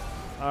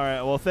 All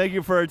right. Well, thank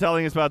you for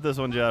telling us about this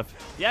one, Jeff.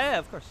 Yeah,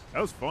 of course. That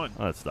was fun.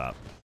 Let's stop.